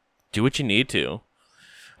 do what you need to.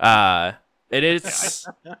 It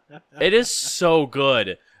is so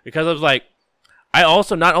good because I was like, I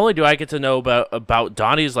also not only do I get to know about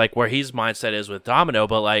Donnie's like where his mindset is with Domino,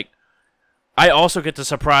 but like I also get to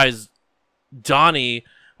surprise Donnie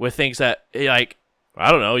with things that like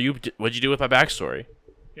I don't know. What'd you do with my backstory?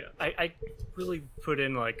 Yeah, I really put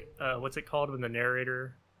in like what's it called when the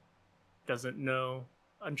narrator doesn't know,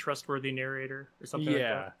 untrustworthy narrator or something like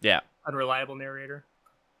that. Yeah, Unreliable narrator.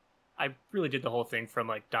 I really did the whole thing from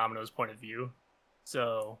like Domino's point of view.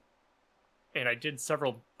 So, and I did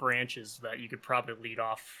several branches that you could probably lead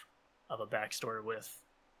off of a backstory with,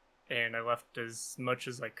 and I left as much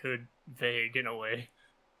as I could vague in a way,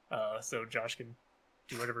 so Josh can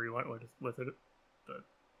do whatever you want with it.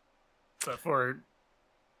 But for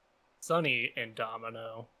Sunny and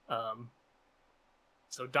Domino,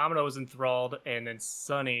 so Domino was enthralled, and then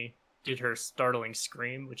Sunny did her startling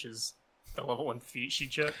scream, which is the level 1 feat she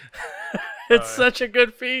took. it's such a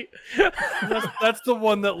good feat. That's the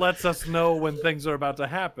one that lets us know when things are about to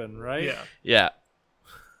happen, right? Yeah. Yeah,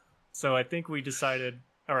 So I think we decided,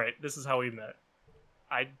 all right, this is how we met.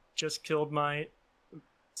 I just killed my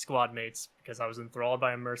squad mates because I was enthralled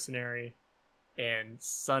by a mercenary, and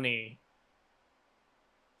Sunny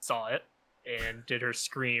saw it and did her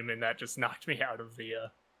scream, and that just knocked me out of the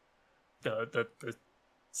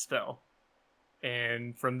spell.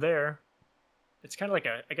 And from there, it's kind of like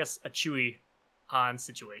a Chewie Han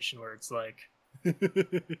situation where it's like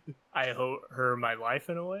I owe her my life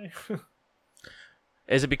in a way.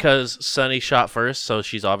 is it because Sunny shot first, so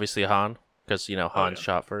she's obviously Han? Because Han yeah.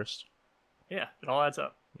 shot first. Yeah, it all adds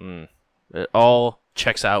up. It all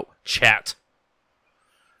checks out. Chat.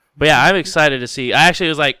 But yeah, I'm excited to see. I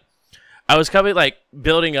was coming like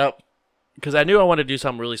building up because I knew I wanted to do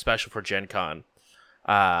something really special for Gen Con,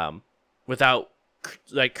 without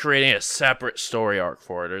like creating a separate story arc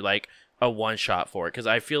for it or like a one shot for it. Because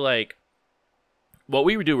I feel like what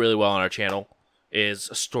we do really well on our channel is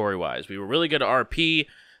story wise. We were really good at RP.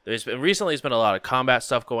 Recently it's been a lot of combat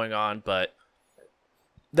stuff going on, but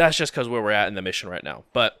that's just because where we're at in the mission right now.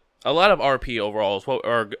 But a lot of RP overall is what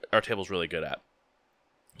our table's really good at.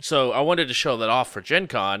 So I wanted to show that off for Gen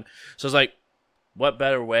Con. So it's like, what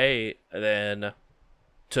better way than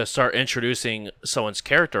to start introducing someone's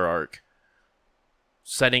character arc,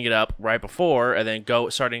 setting it up right before, and then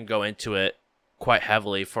starting to go into it quite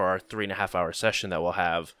heavily for our 3.5 hour session that we'll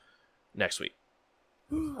have next week.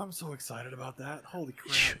 I'm so excited about that. Holy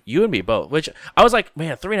crap. You and me both. Which I was like,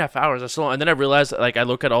 man, 3.5 hours, that's so long. And then I realized, like, I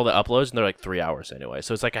look at all the uploads and they're like 3 hours anyway.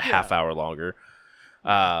 So it's like a half hour longer.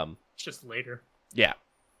 It's just later. Yeah.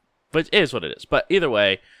 But it is what it is. But either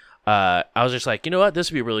way, I was just like, you know what? This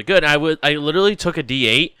would be really good. And I literally took a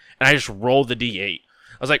D8 and I just rolled the D8.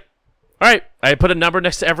 I was like, all right. I put a number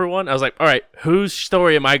next to everyone. I was like, all right, whose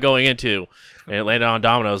story am I going into? And it landed on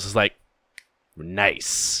Domino's. It's like,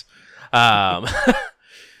 nice.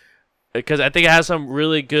 Because I think it has some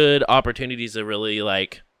really good opportunities to really,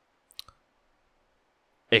 like,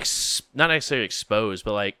 not necessarily expose,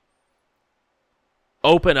 but, like,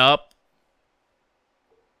 open up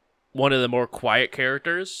one of the more quiet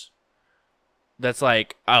characters that's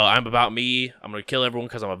like, oh, I'm about me. I'm going to kill everyone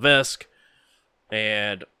because I'm a Visk.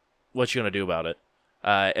 And what you going to do about it?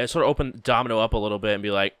 And sort of open Domino up a little bit and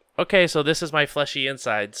be like, okay, so this is my fleshy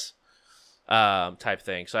insides. type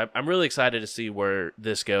thing. So I'm really excited to see where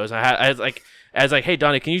this goes. I was like, hey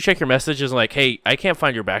Donnie, can you check your messages? And like, hey, I can't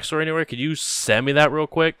find your backstory anywhere. Could you send me that real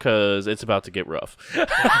quick? Because it's about to get rough.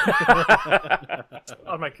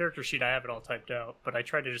 On my character sheet, I have it all typed out, but I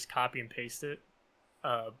tried to just copy and paste it,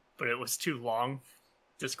 but it was too long.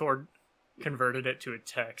 Discord converted it to a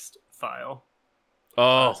text file.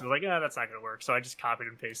 Oh, So like, that's not gonna work. So I just copied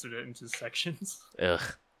and pasted it into sections. ugh.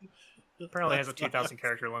 Apparently, it has a 2,000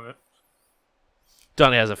 character limit.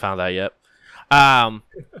 Donnie hasn't found that yet.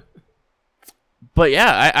 But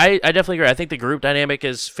yeah, I definitely agree. I think the group dynamic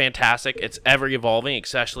is fantastic. It's ever evolving,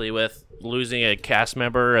 especially with losing a cast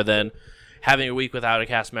member and then having a week without a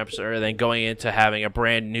cast member, and then going into having a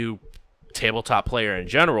brand new tabletop player in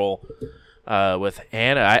general with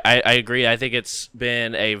Hannah. I agree. I think it's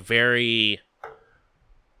been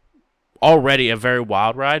already a very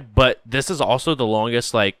wild ride, but this is also the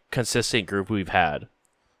longest like consistent group we've had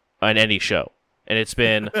on any show. And it's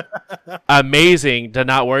been amazing to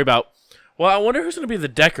not worry about, well, I wonder who's going to be the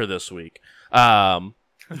Decker this week.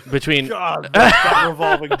 Between God, that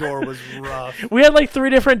revolving door was rough. We had like 3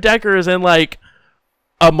 different Deckers in like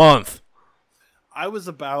a month. I was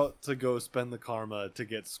about to go spend the karma to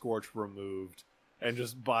get Scorch removed and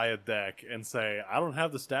just buy a deck and say, I don't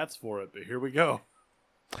have the stats for it, but here we go.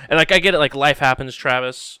 And like I get it, like life happens,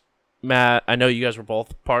 Travis, Matt. I know you guys were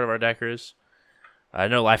both part of our Deckers. I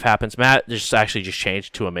know life happens. Matt just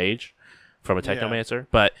changed to a mage from a Technomancer.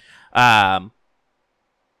 But man,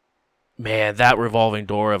 that revolving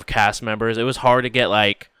door of cast members, it was hard to get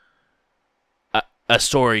like a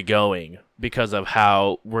story going because of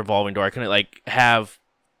how revolving door. I couldn't like have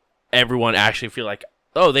everyone actually feel like,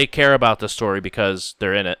 oh, they care about the story because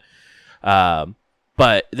they're in it.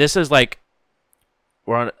 But this is like,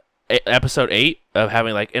 we're on episode 8 of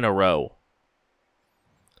having like in a row.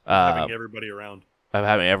 Having everybody around. Of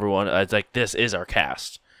having everyone. It's like, this is our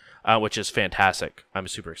cast, which is fantastic. I'm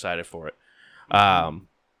super excited for it.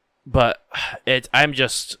 But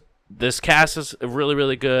this cast is really,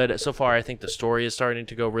 really good. So far, I think the story is starting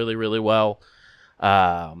to go really, really well.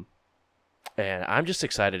 And I'm just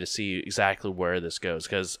excited to see exactly where this goes.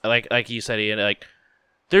 Because like you said, Ian, like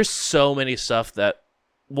there's so many stuff that,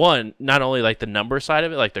 one, not only like the number side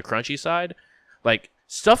of it, like the crunchy side, like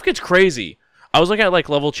stuff gets crazy. I was looking at like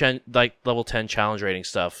level 10 challenge rating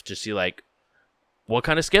stuff to see like what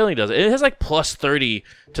kind of scaling does it. It has like plus 30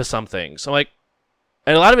 to something. So like,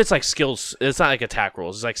 and a lot of it's like skills. It's not like attack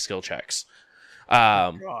rolls. It's like skill checks.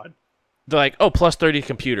 God. They're like, oh, plus 30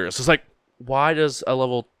 computers. It's like, why does a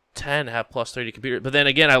level 10 have plus 30 computers? But then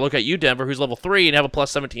again, I look at you, Denver, who's level 3 and have a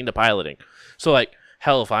plus 17 to piloting. So like,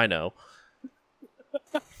 hell if I know.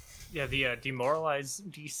 Yeah, the demoralize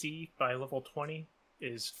DC by level 20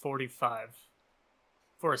 is 45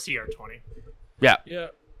 for a CR20. Yeah. Yeah.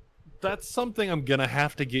 That's something I'm going to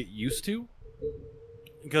have to get used to.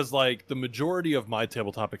 Because, like, the majority of my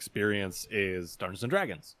tabletop experience is Dungeons &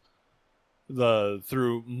 Dragons.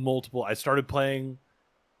 Through multiple... I started playing...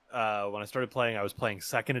 when I started playing, I was playing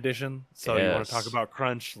 2nd edition. So you want to talk about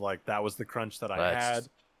crunch? Like, that was the crunch that I had.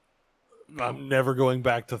 I'm never going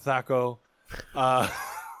back to Thaco.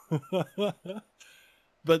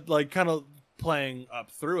 But, like, kind of playing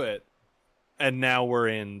up through it. And now we're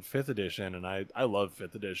in 5th edition, and I love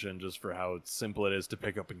 5th edition just for how simple it is to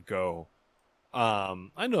pick up and go.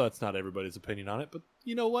 I know that's not everybody's opinion on it, but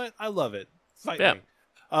you know what? I love it. Fight me.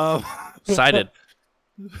 Sided.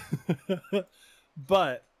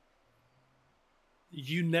 But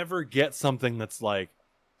you never get something that's like,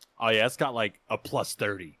 oh yeah, it's got like a plus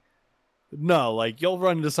 30. No, like you'll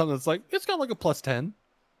run into something that's like, it's got like a plus 10.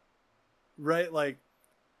 Right? Like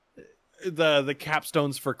the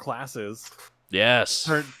capstones for classes. Yes.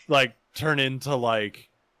 Turn into like,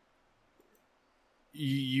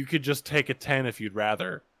 you could just take a 10 if you'd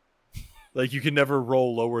rather. Like, you can never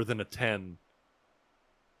roll lower than a 10.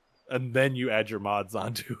 And then you add your mods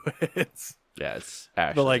onto it. Yeah, it's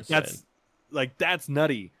actually but like insane. that's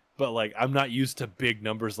nutty. But like, I'm not used to big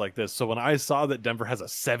numbers like this. So when I saw that Denver has a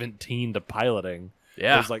 17 to piloting,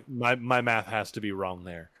 I was like, my math has to be wrong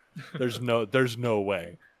there. There's no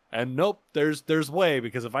way. And nope, there's way,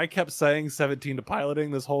 because if I kept saying 17 to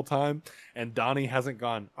piloting this whole time and Donnie hasn't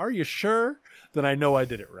gone, are you sure? Then I know I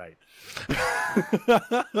did it right.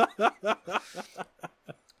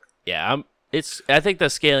 Yeah, I think the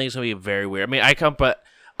scaling is gonna be very weird. I mean, I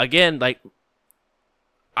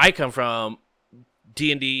come from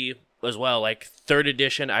D&D as well. Like 3rd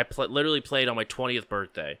edition, I literally played on my 20th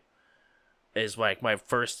birthday. Is like my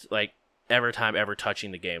first like ever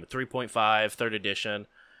touching the game. 3.5, 3rd edition.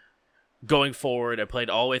 Going forward, I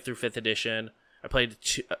played all the way through 5th edition. I played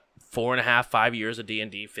 4.5, 5 years of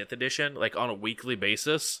D&D 5th edition, like on a weekly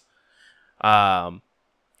basis. And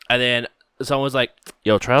then someone was like,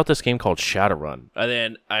 yo, try out this game called Shadowrun. And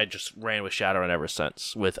then I just ran with Shadowrun ever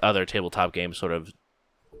since, with other tabletop games sort of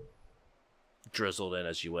drizzled in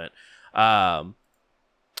as you went.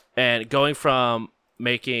 And going from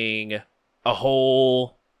making a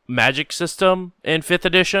whole magic system in 5th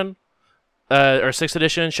edition, or 6th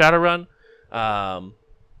edition Shadowrun,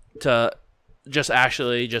 to just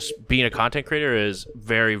actually just being a content creator is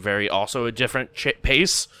very, very also a different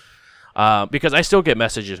pace. Because I still get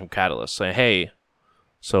messages from Catalyst saying, "Hey,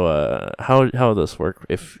 so how would this work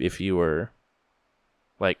if you were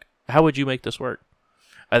like, how would you make this work?"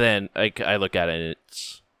 And then I look at it and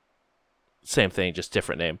it's same thing, just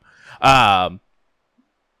different name.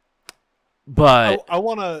 But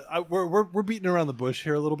we're beating around the bush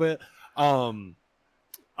here a little bit.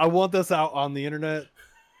 I want this out on the internet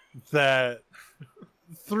that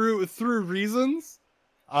through reasons,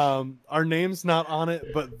 our name's not on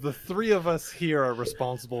it, but the three of us here are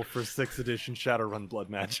responsible for 6th edition Shadowrun Blood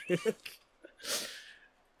Magic.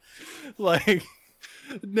 Like,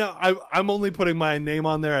 no, I'm only putting my name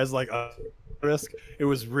on there as like a risk. It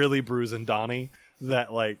was really Bruce and Donnie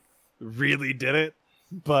that like really did it,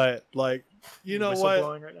 but like, you know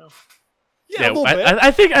what? Right now. Yeah, a little bit.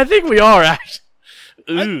 I think we are actually.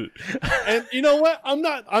 Ooh. And you know what? I'm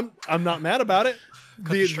not mad about it.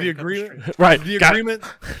 The agreement, right?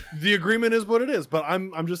 The agreement is what it is. But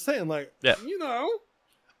I'm just saying, like, yeah. You know,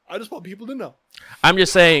 I just want people to know. I'm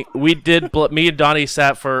just saying, we did. Me and Donnie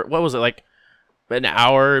sat for what was it, like an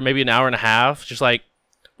hour, maybe an hour and a half, just like,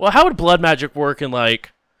 well, how would blood magic work? And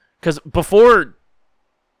like, because before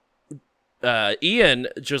Ian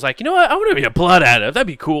just like, you know what, I want to be a blood addict. That'd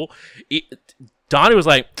be cool. Donnie was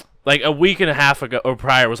like a week and a half ago or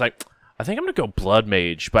prior was like, I think I'm gonna go blood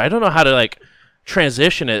mage, but I don't know how to like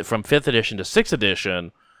transition it from 5th edition to 6th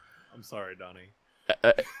edition. I'm sorry, Donnie.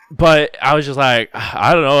 But I was just like,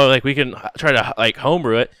 I don't know, like we can try to like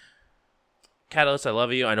homebrew it. Catalyst, I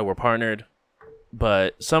love you. I know we're partnered,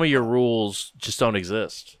 but some of your rules just don't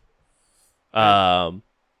exist. I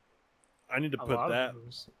need to put that.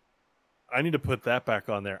 I need to put that back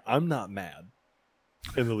on there. I'm not mad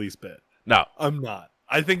in the least bit. No, I'm not.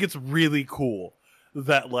 I think it's really cool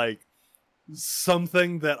that like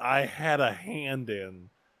something that I had a hand in,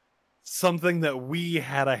 something that we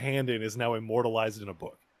had a hand in, is now immortalized in a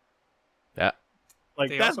book. Yeah,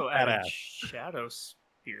 like they that's also added badass. shadow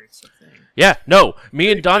spirits, I think. Yeah, no. Me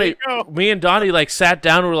and Donnie like sat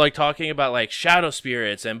down and were like talking about like shadow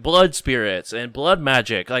spirits and blood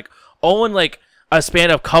magic, like all in like a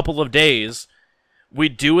span of couple of days. We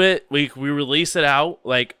do it. We release it out.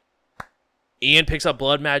 Like Ian picks up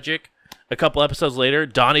blood magic. A couple episodes later,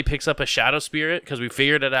 Donnie picks up a shadow spirit because we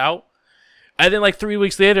figured it out. And then like 3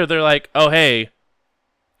 weeks later, they're like, "Oh hey,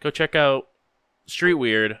 go check out Street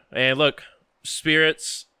Weird and look,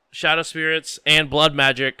 spirits, shadow spirits, and blood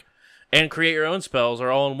magic, and create your own spells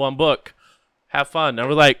are all in one book. Have fun." And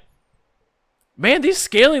we're like, "Man, these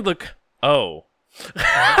scaling look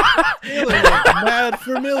Feeling like mad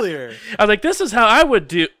familiar." I was like, "This is how I would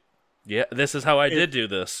do." Yeah, this is how I did do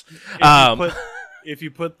this. If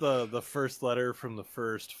you put the first letter from the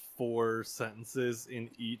first 4 sentences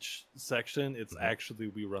in each section, it's actually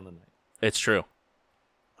 "We Run the Night." It's true.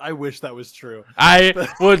 I wish that was true. I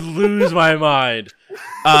would lose my mind.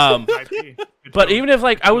 But even if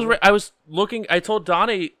like I was looking, I told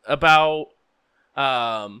Donnie about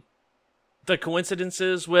the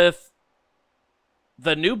coincidences with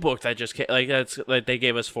the new book that just came, like that's like they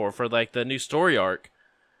gave us for like the new story arc.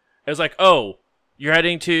 It was like, oh, you're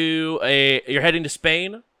heading to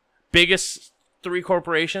Spain. Biggest 3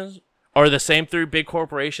 corporations are the same 3 big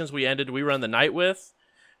corporations we Run the Night with.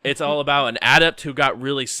 It's all about an adept who got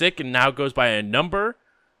really sick and now goes by a number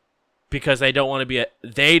because they don't want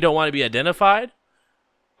to be identified.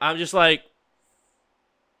 I'm just like,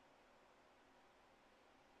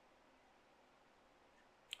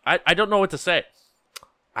 I don't know what to say.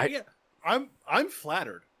 I'm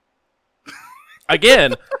flattered.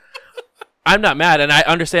 Again, I'm not mad, and I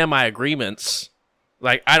understand my agreements.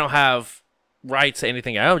 Like, I don't have rights to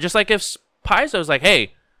anything I own. Just like if Paizo's like,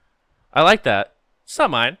 hey, I like that. It's not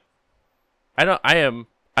mine. I'm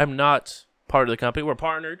not part of the company. We're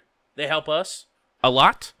partnered. They help us a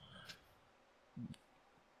lot.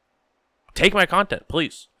 Take my content,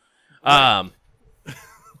 please. Like,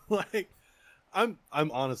 I'm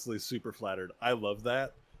honestly super flattered. I love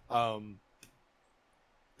that.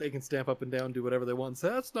 They can stamp up and down, do whatever they want, and say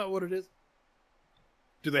that's not what it is.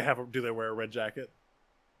 Do they wear a red jacket?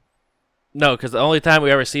 No, because the only time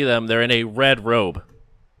we ever see them, they're in a red robe.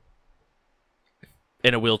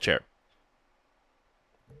 in a wheelchair.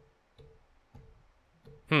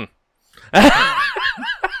 That's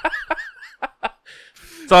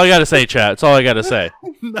all I gotta say, chat. That's all I gotta say.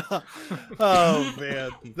 No. Oh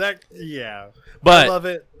man, I But love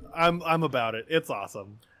it. I'm about it. It's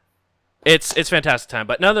awesome. it's fantastic time.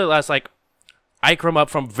 But nonetheless, like I come up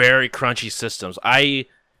from very crunchy systems. I'm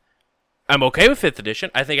okay with 5th edition.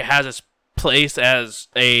 I think it has its place as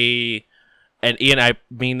and Ian, I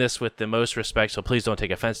mean this with the most respect, so please don't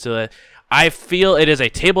take offense to it. I feel it is a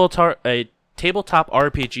tabletop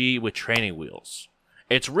RPG with training wheels.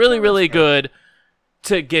 It's really good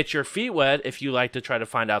to get your feet wet if you like to try to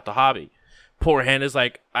find out the hobby. Poor Hand is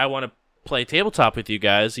like, I want to play tabletop with you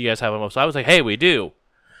guys. You guys have them up. So I was like, hey, we do.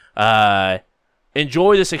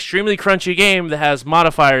 Enjoy this extremely crunchy game that has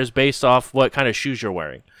modifiers based off what kind of shoes you're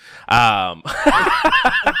wearing.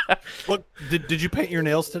 What did you paint your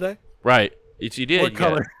nails today? Right. If you did, What you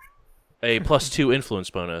color? got a +2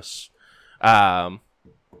 influence bonus. But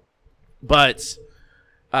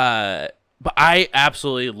I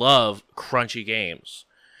absolutely love crunchy games.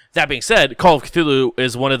 That being said, Call of Cthulhu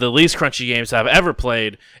is one of the least crunchy games I've ever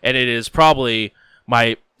played, and it is probably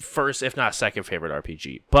my first, if not second, favorite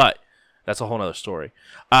RPG. But that's a whole other story.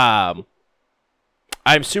 I'm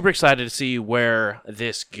super excited to see where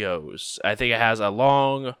this goes. I think it has a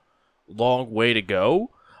long way to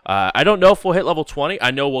go. I don't know if we'll hit level 20. I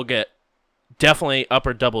know we'll get definitely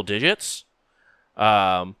upper double digits.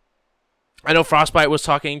 I know Frostbite was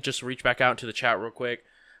talking, just to reach back out into the chat real quick.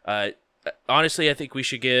 Honestly, I think we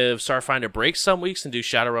should give Starfinder breaks some weeks and do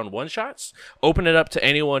Shadowrun one-shots. Open it up to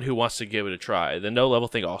anyone who wants to give it a try. The no level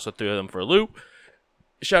thing also threw them for a loop.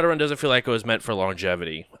 Shadowrun doesn't feel like it was meant for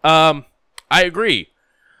longevity. I agree.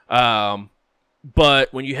 But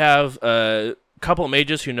when you have a couple of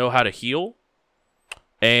mages who know how to heal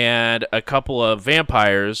and a couple of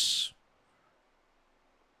vampires...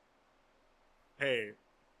 Hey,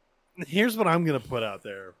 here's what I'm gonna put out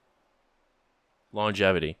there.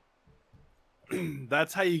 Longevity.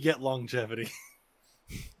 That's how you get longevity.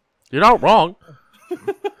 You're not wrong.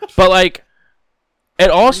 But, like, it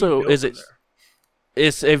also is...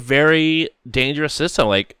 It's a very dangerous system.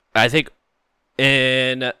 Like, I think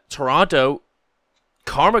in Toronto,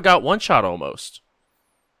 Karma got one shot almost.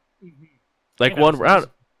 Like, one round.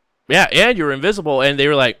 Yeah, and you're invisible, and they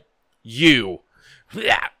were like, you.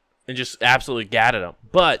 And just absolutely gatted them.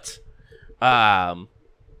 But I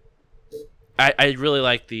really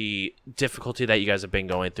like the difficulty that you guys have been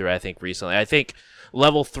going through, I think, recently. I think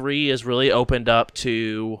level 3 is really opened up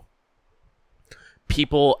to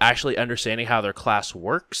people actually understanding how their class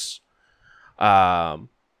works. I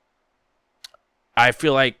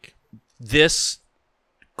feel like this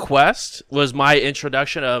quest was my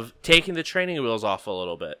introduction of taking the training wheels off a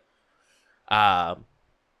little bit.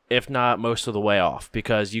 If not most of the way off,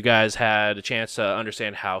 because you guys had a chance to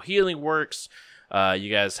understand how healing works. You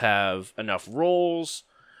guys have enough rolls.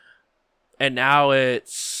 And now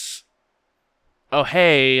it's, oh,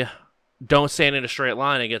 hey, don't stand in a straight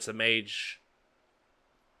line against a mage.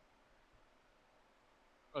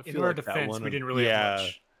 In our defense, we didn't really have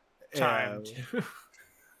much time to...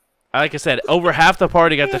 Like I said, over half the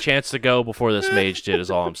party got the chance to go before this mage did, is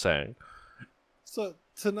all I'm saying. So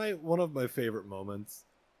tonight, one of my favorite moments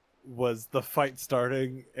was the fight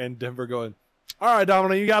starting and Denver going, all right,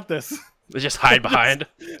 Domino, you got this. They just hide behind.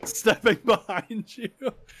 Stepping behind you.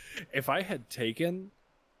 If I had taken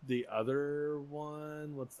the other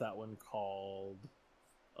one, what's that one called?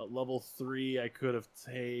 Level 3, I could have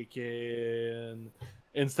taken...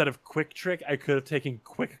 Instead of Quick Trick, I could have taken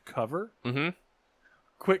Quick Cover. Mm-hmm.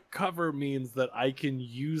 Quick Cover means that I can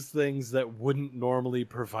use things that wouldn't normally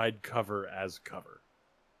provide cover as cover.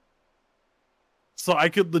 So I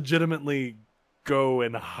could legitimately go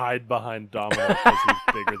and hide behind Domino because he's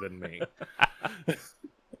bigger than me.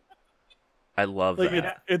 I love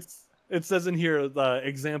that. It says in here, the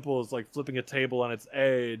example is like flipping a table on its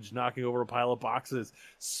edge, knocking over a pile of boxes,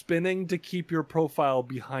 spinning to keep your profile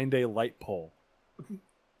behind a light pole.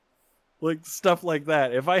 Like stuff like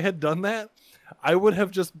that. If I had done that, I would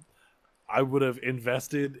have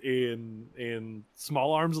invested in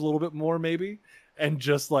small arms a little bit more maybe, and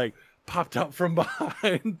just like popped out from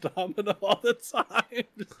behind Domino all the time.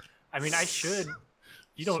 I mean, I should.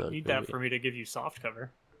 You don't need that for me to give you soft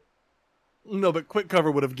cover. No, but Quick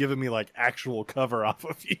Cover would have given me like actual cover off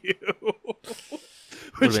of you.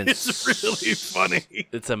 Which is really funny.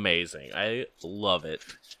 It's amazing. I love it.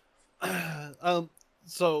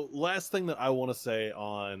 So last thing that I want to say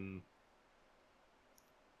on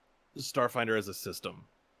Starfinder as a system.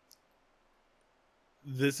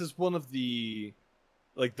 This is one of the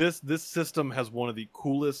this system has one of the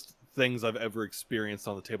coolest things I've ever experienced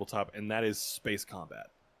on the tabletop, and that is space combat.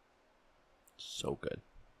 So good.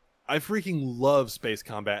 I freaking love space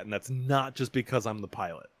combat, and that's not just because I'm the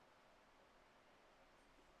pilot.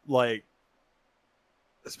 Like,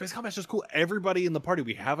 space combat's just cool. Everybody in the party,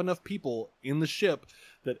 we have enough people in the ship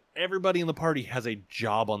that everybody in the party has a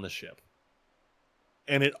job on the ship.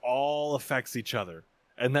 And it all affects each other.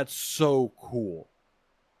 And that's so cool.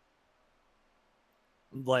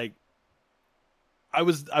 Like, I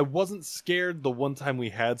wasn't scared the one time we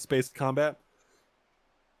had space combat.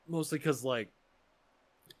 Mostly because, like,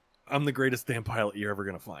 I'm the greatest damn pilot you're ever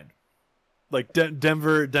gonna find. Like,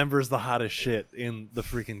 Denver's the hottest shit in the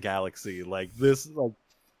freaking galaxy. Like, this, like,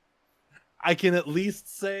 I can at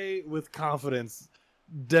least say with confidence,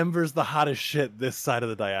 Denver's the hottest shit this side of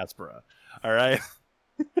the diaspora. All right?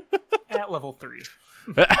 At level 3.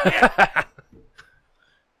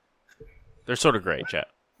 They're sort of great, chat.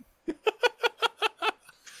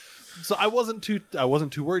 So I wasn't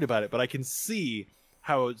too worried about it, but I can see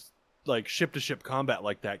how it's like ship to ship combat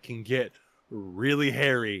like that can get really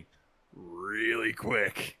hairy really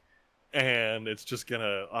quick. And it's just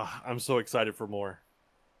gonna I'm so excited for more.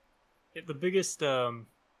 The biggest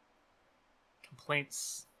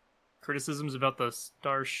complaints, criticisms about the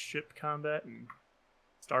starship combat and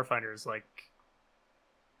Starfighter is, like,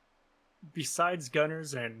 besides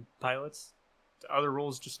gunners and pilots, the other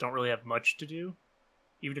roles just don't really have much to do,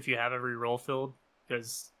 even if you have every role filled.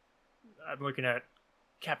 Because I'm looking at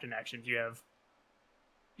captain actions.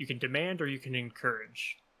 You can demand, or you can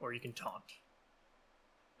encourage, or you can taunt.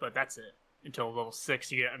 But that's it. Until level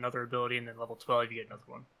 6, you get another ability, and then level 12, you get another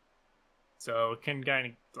one. So it can kind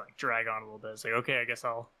of, like, drag on a little bit. It's like, okay, I guess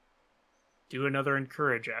I'll do another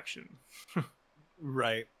encourage action.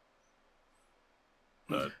 Right.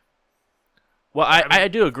 But Well, I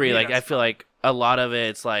do agree. yeah, Like, I feel like a lot of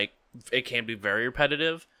it's like it can be very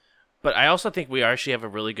repetitive, but I also think we actually have a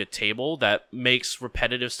really good table that makes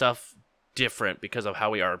repetitive stuff different because of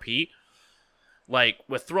how we RP. Like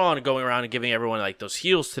with Thrawn going around and giving everyone like those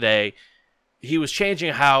heals today, he was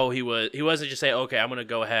changing how he wasn't just saying, okay, I'm gonna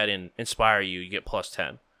go ahead and inspire you. You get plus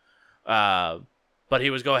 10. But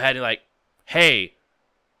he was go ahead and like, hey,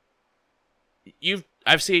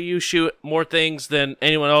 I've seen you shoot more things than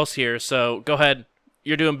anyone else here, so go ahead.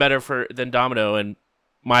 You're doing better than Domino in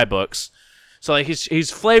my books. So like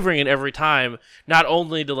he's flavoring it every time, not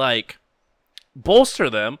only to like bolster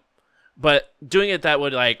them, but doing it that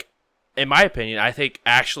would, like, in my opinion, I think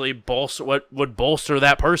actually bolster what would bolster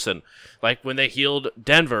that person. Like when they healed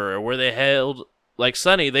Denver or where they healed like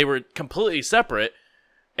Sunny, they were completely separate,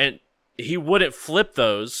 and he wouldn't flip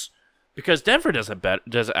those. Because Denver doesn't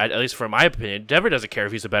at least from my opinion, Denver doesn't care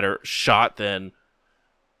if he's a better shot than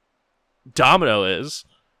Domino is.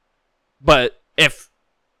 But if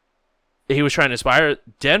he was trying to inspire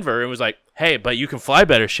Denver and was like, hey, but you can fly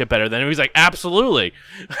better, shit better than him, he's like, absolutely.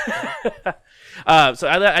 So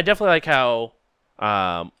I definitely like how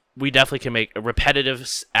we definitely can make repetitive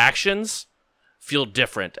actions feel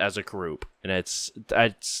different as a group. And it's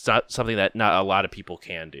not something that not a lot of people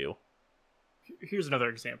can do. here's another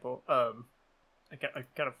example. I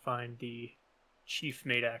gotta find the chief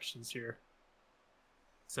mate actions here.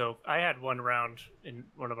 So I had one round in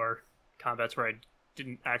one of our combats where I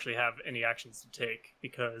didn't actually have any actions to take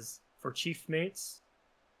because for chief mates,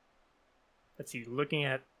 let's see, looking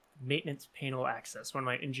at maintenance panel access, one of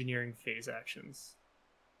my engineering phase actions,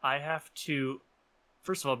 I have to,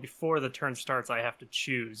 first of all, before the turn starts, I have to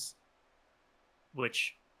choose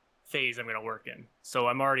which phase I'm going to work in. So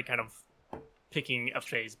I'm already kind of picking a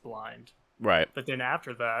phase blind. Right. But then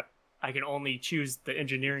after that, I can only choose the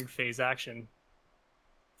engineering phase action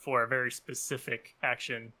for a very specific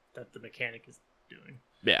action that the mechanic is doing.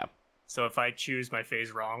 Yeah. So if I choose my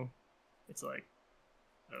phase wrong, it's like,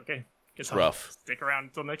 okay, guess It's rough. stick around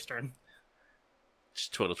until next turn.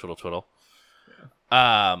 Just twiddle, twiddle, twiddle.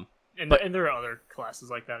 Yeah. And But- and there are other classes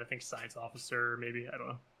like that. I think science officer, maybe, I don't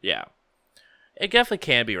know. Yeah. It definitely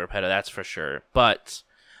can be repetitive, that's for sure. But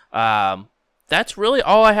that's really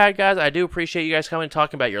all I had, guys. I do appreciate you guys coming and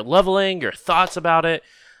talking about your leveling, your thoughts about it,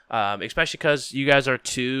 especially because you guys are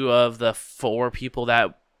 2 of the 4 people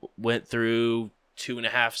that went through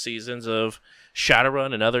 2.5 seasons of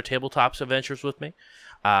Shadowrun and other tabletops adventures with me.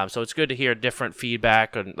 So it's good to hear different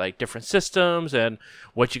feedback on like different systems and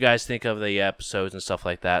what you guys think of the episodes and stuff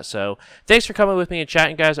like that. So thanks for coming with me and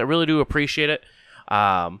chatting, guys. I really do appreciate it.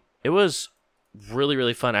 It was really,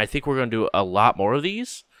 really fun. I think we're going to do a lot more of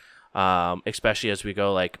these, especially as we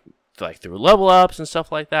go like through level ups and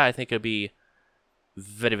stuff like that. I think it'd be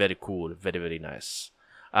very, very cool, very, very nice.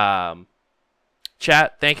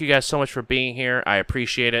 Chat, thank you guys so much for being here. I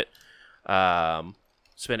appreciate it.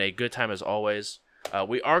 It's been a good time as always.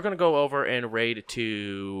 We are going to go over and raid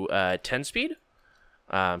to 10 speed.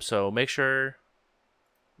 So make sure.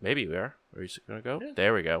 Maybe we are. Where is it going to go? Yeah.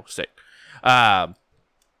 There we go. Sick. So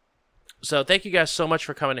thank you guys so much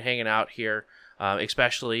for coming and hanging out here,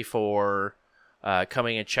 especially for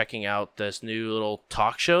coming and checking out this new little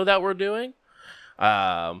talk show that we're doing.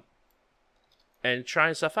 And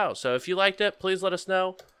trying stuff out. So if you liked it, please let us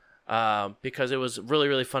know, because it was really,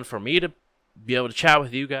 really fun for me to be able to chat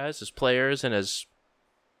with you guys as players and as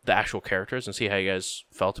the actual characters and see how you guys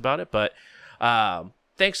felt about it. But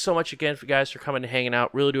thanks so much again for guys for coming and hanging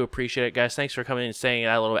out. Really do appreciate it, guys. Thanks for coming and staying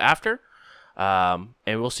out a little bit after. And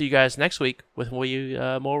we'll see you guys next week with more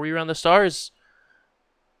We Run the Stars.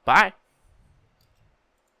 Bye.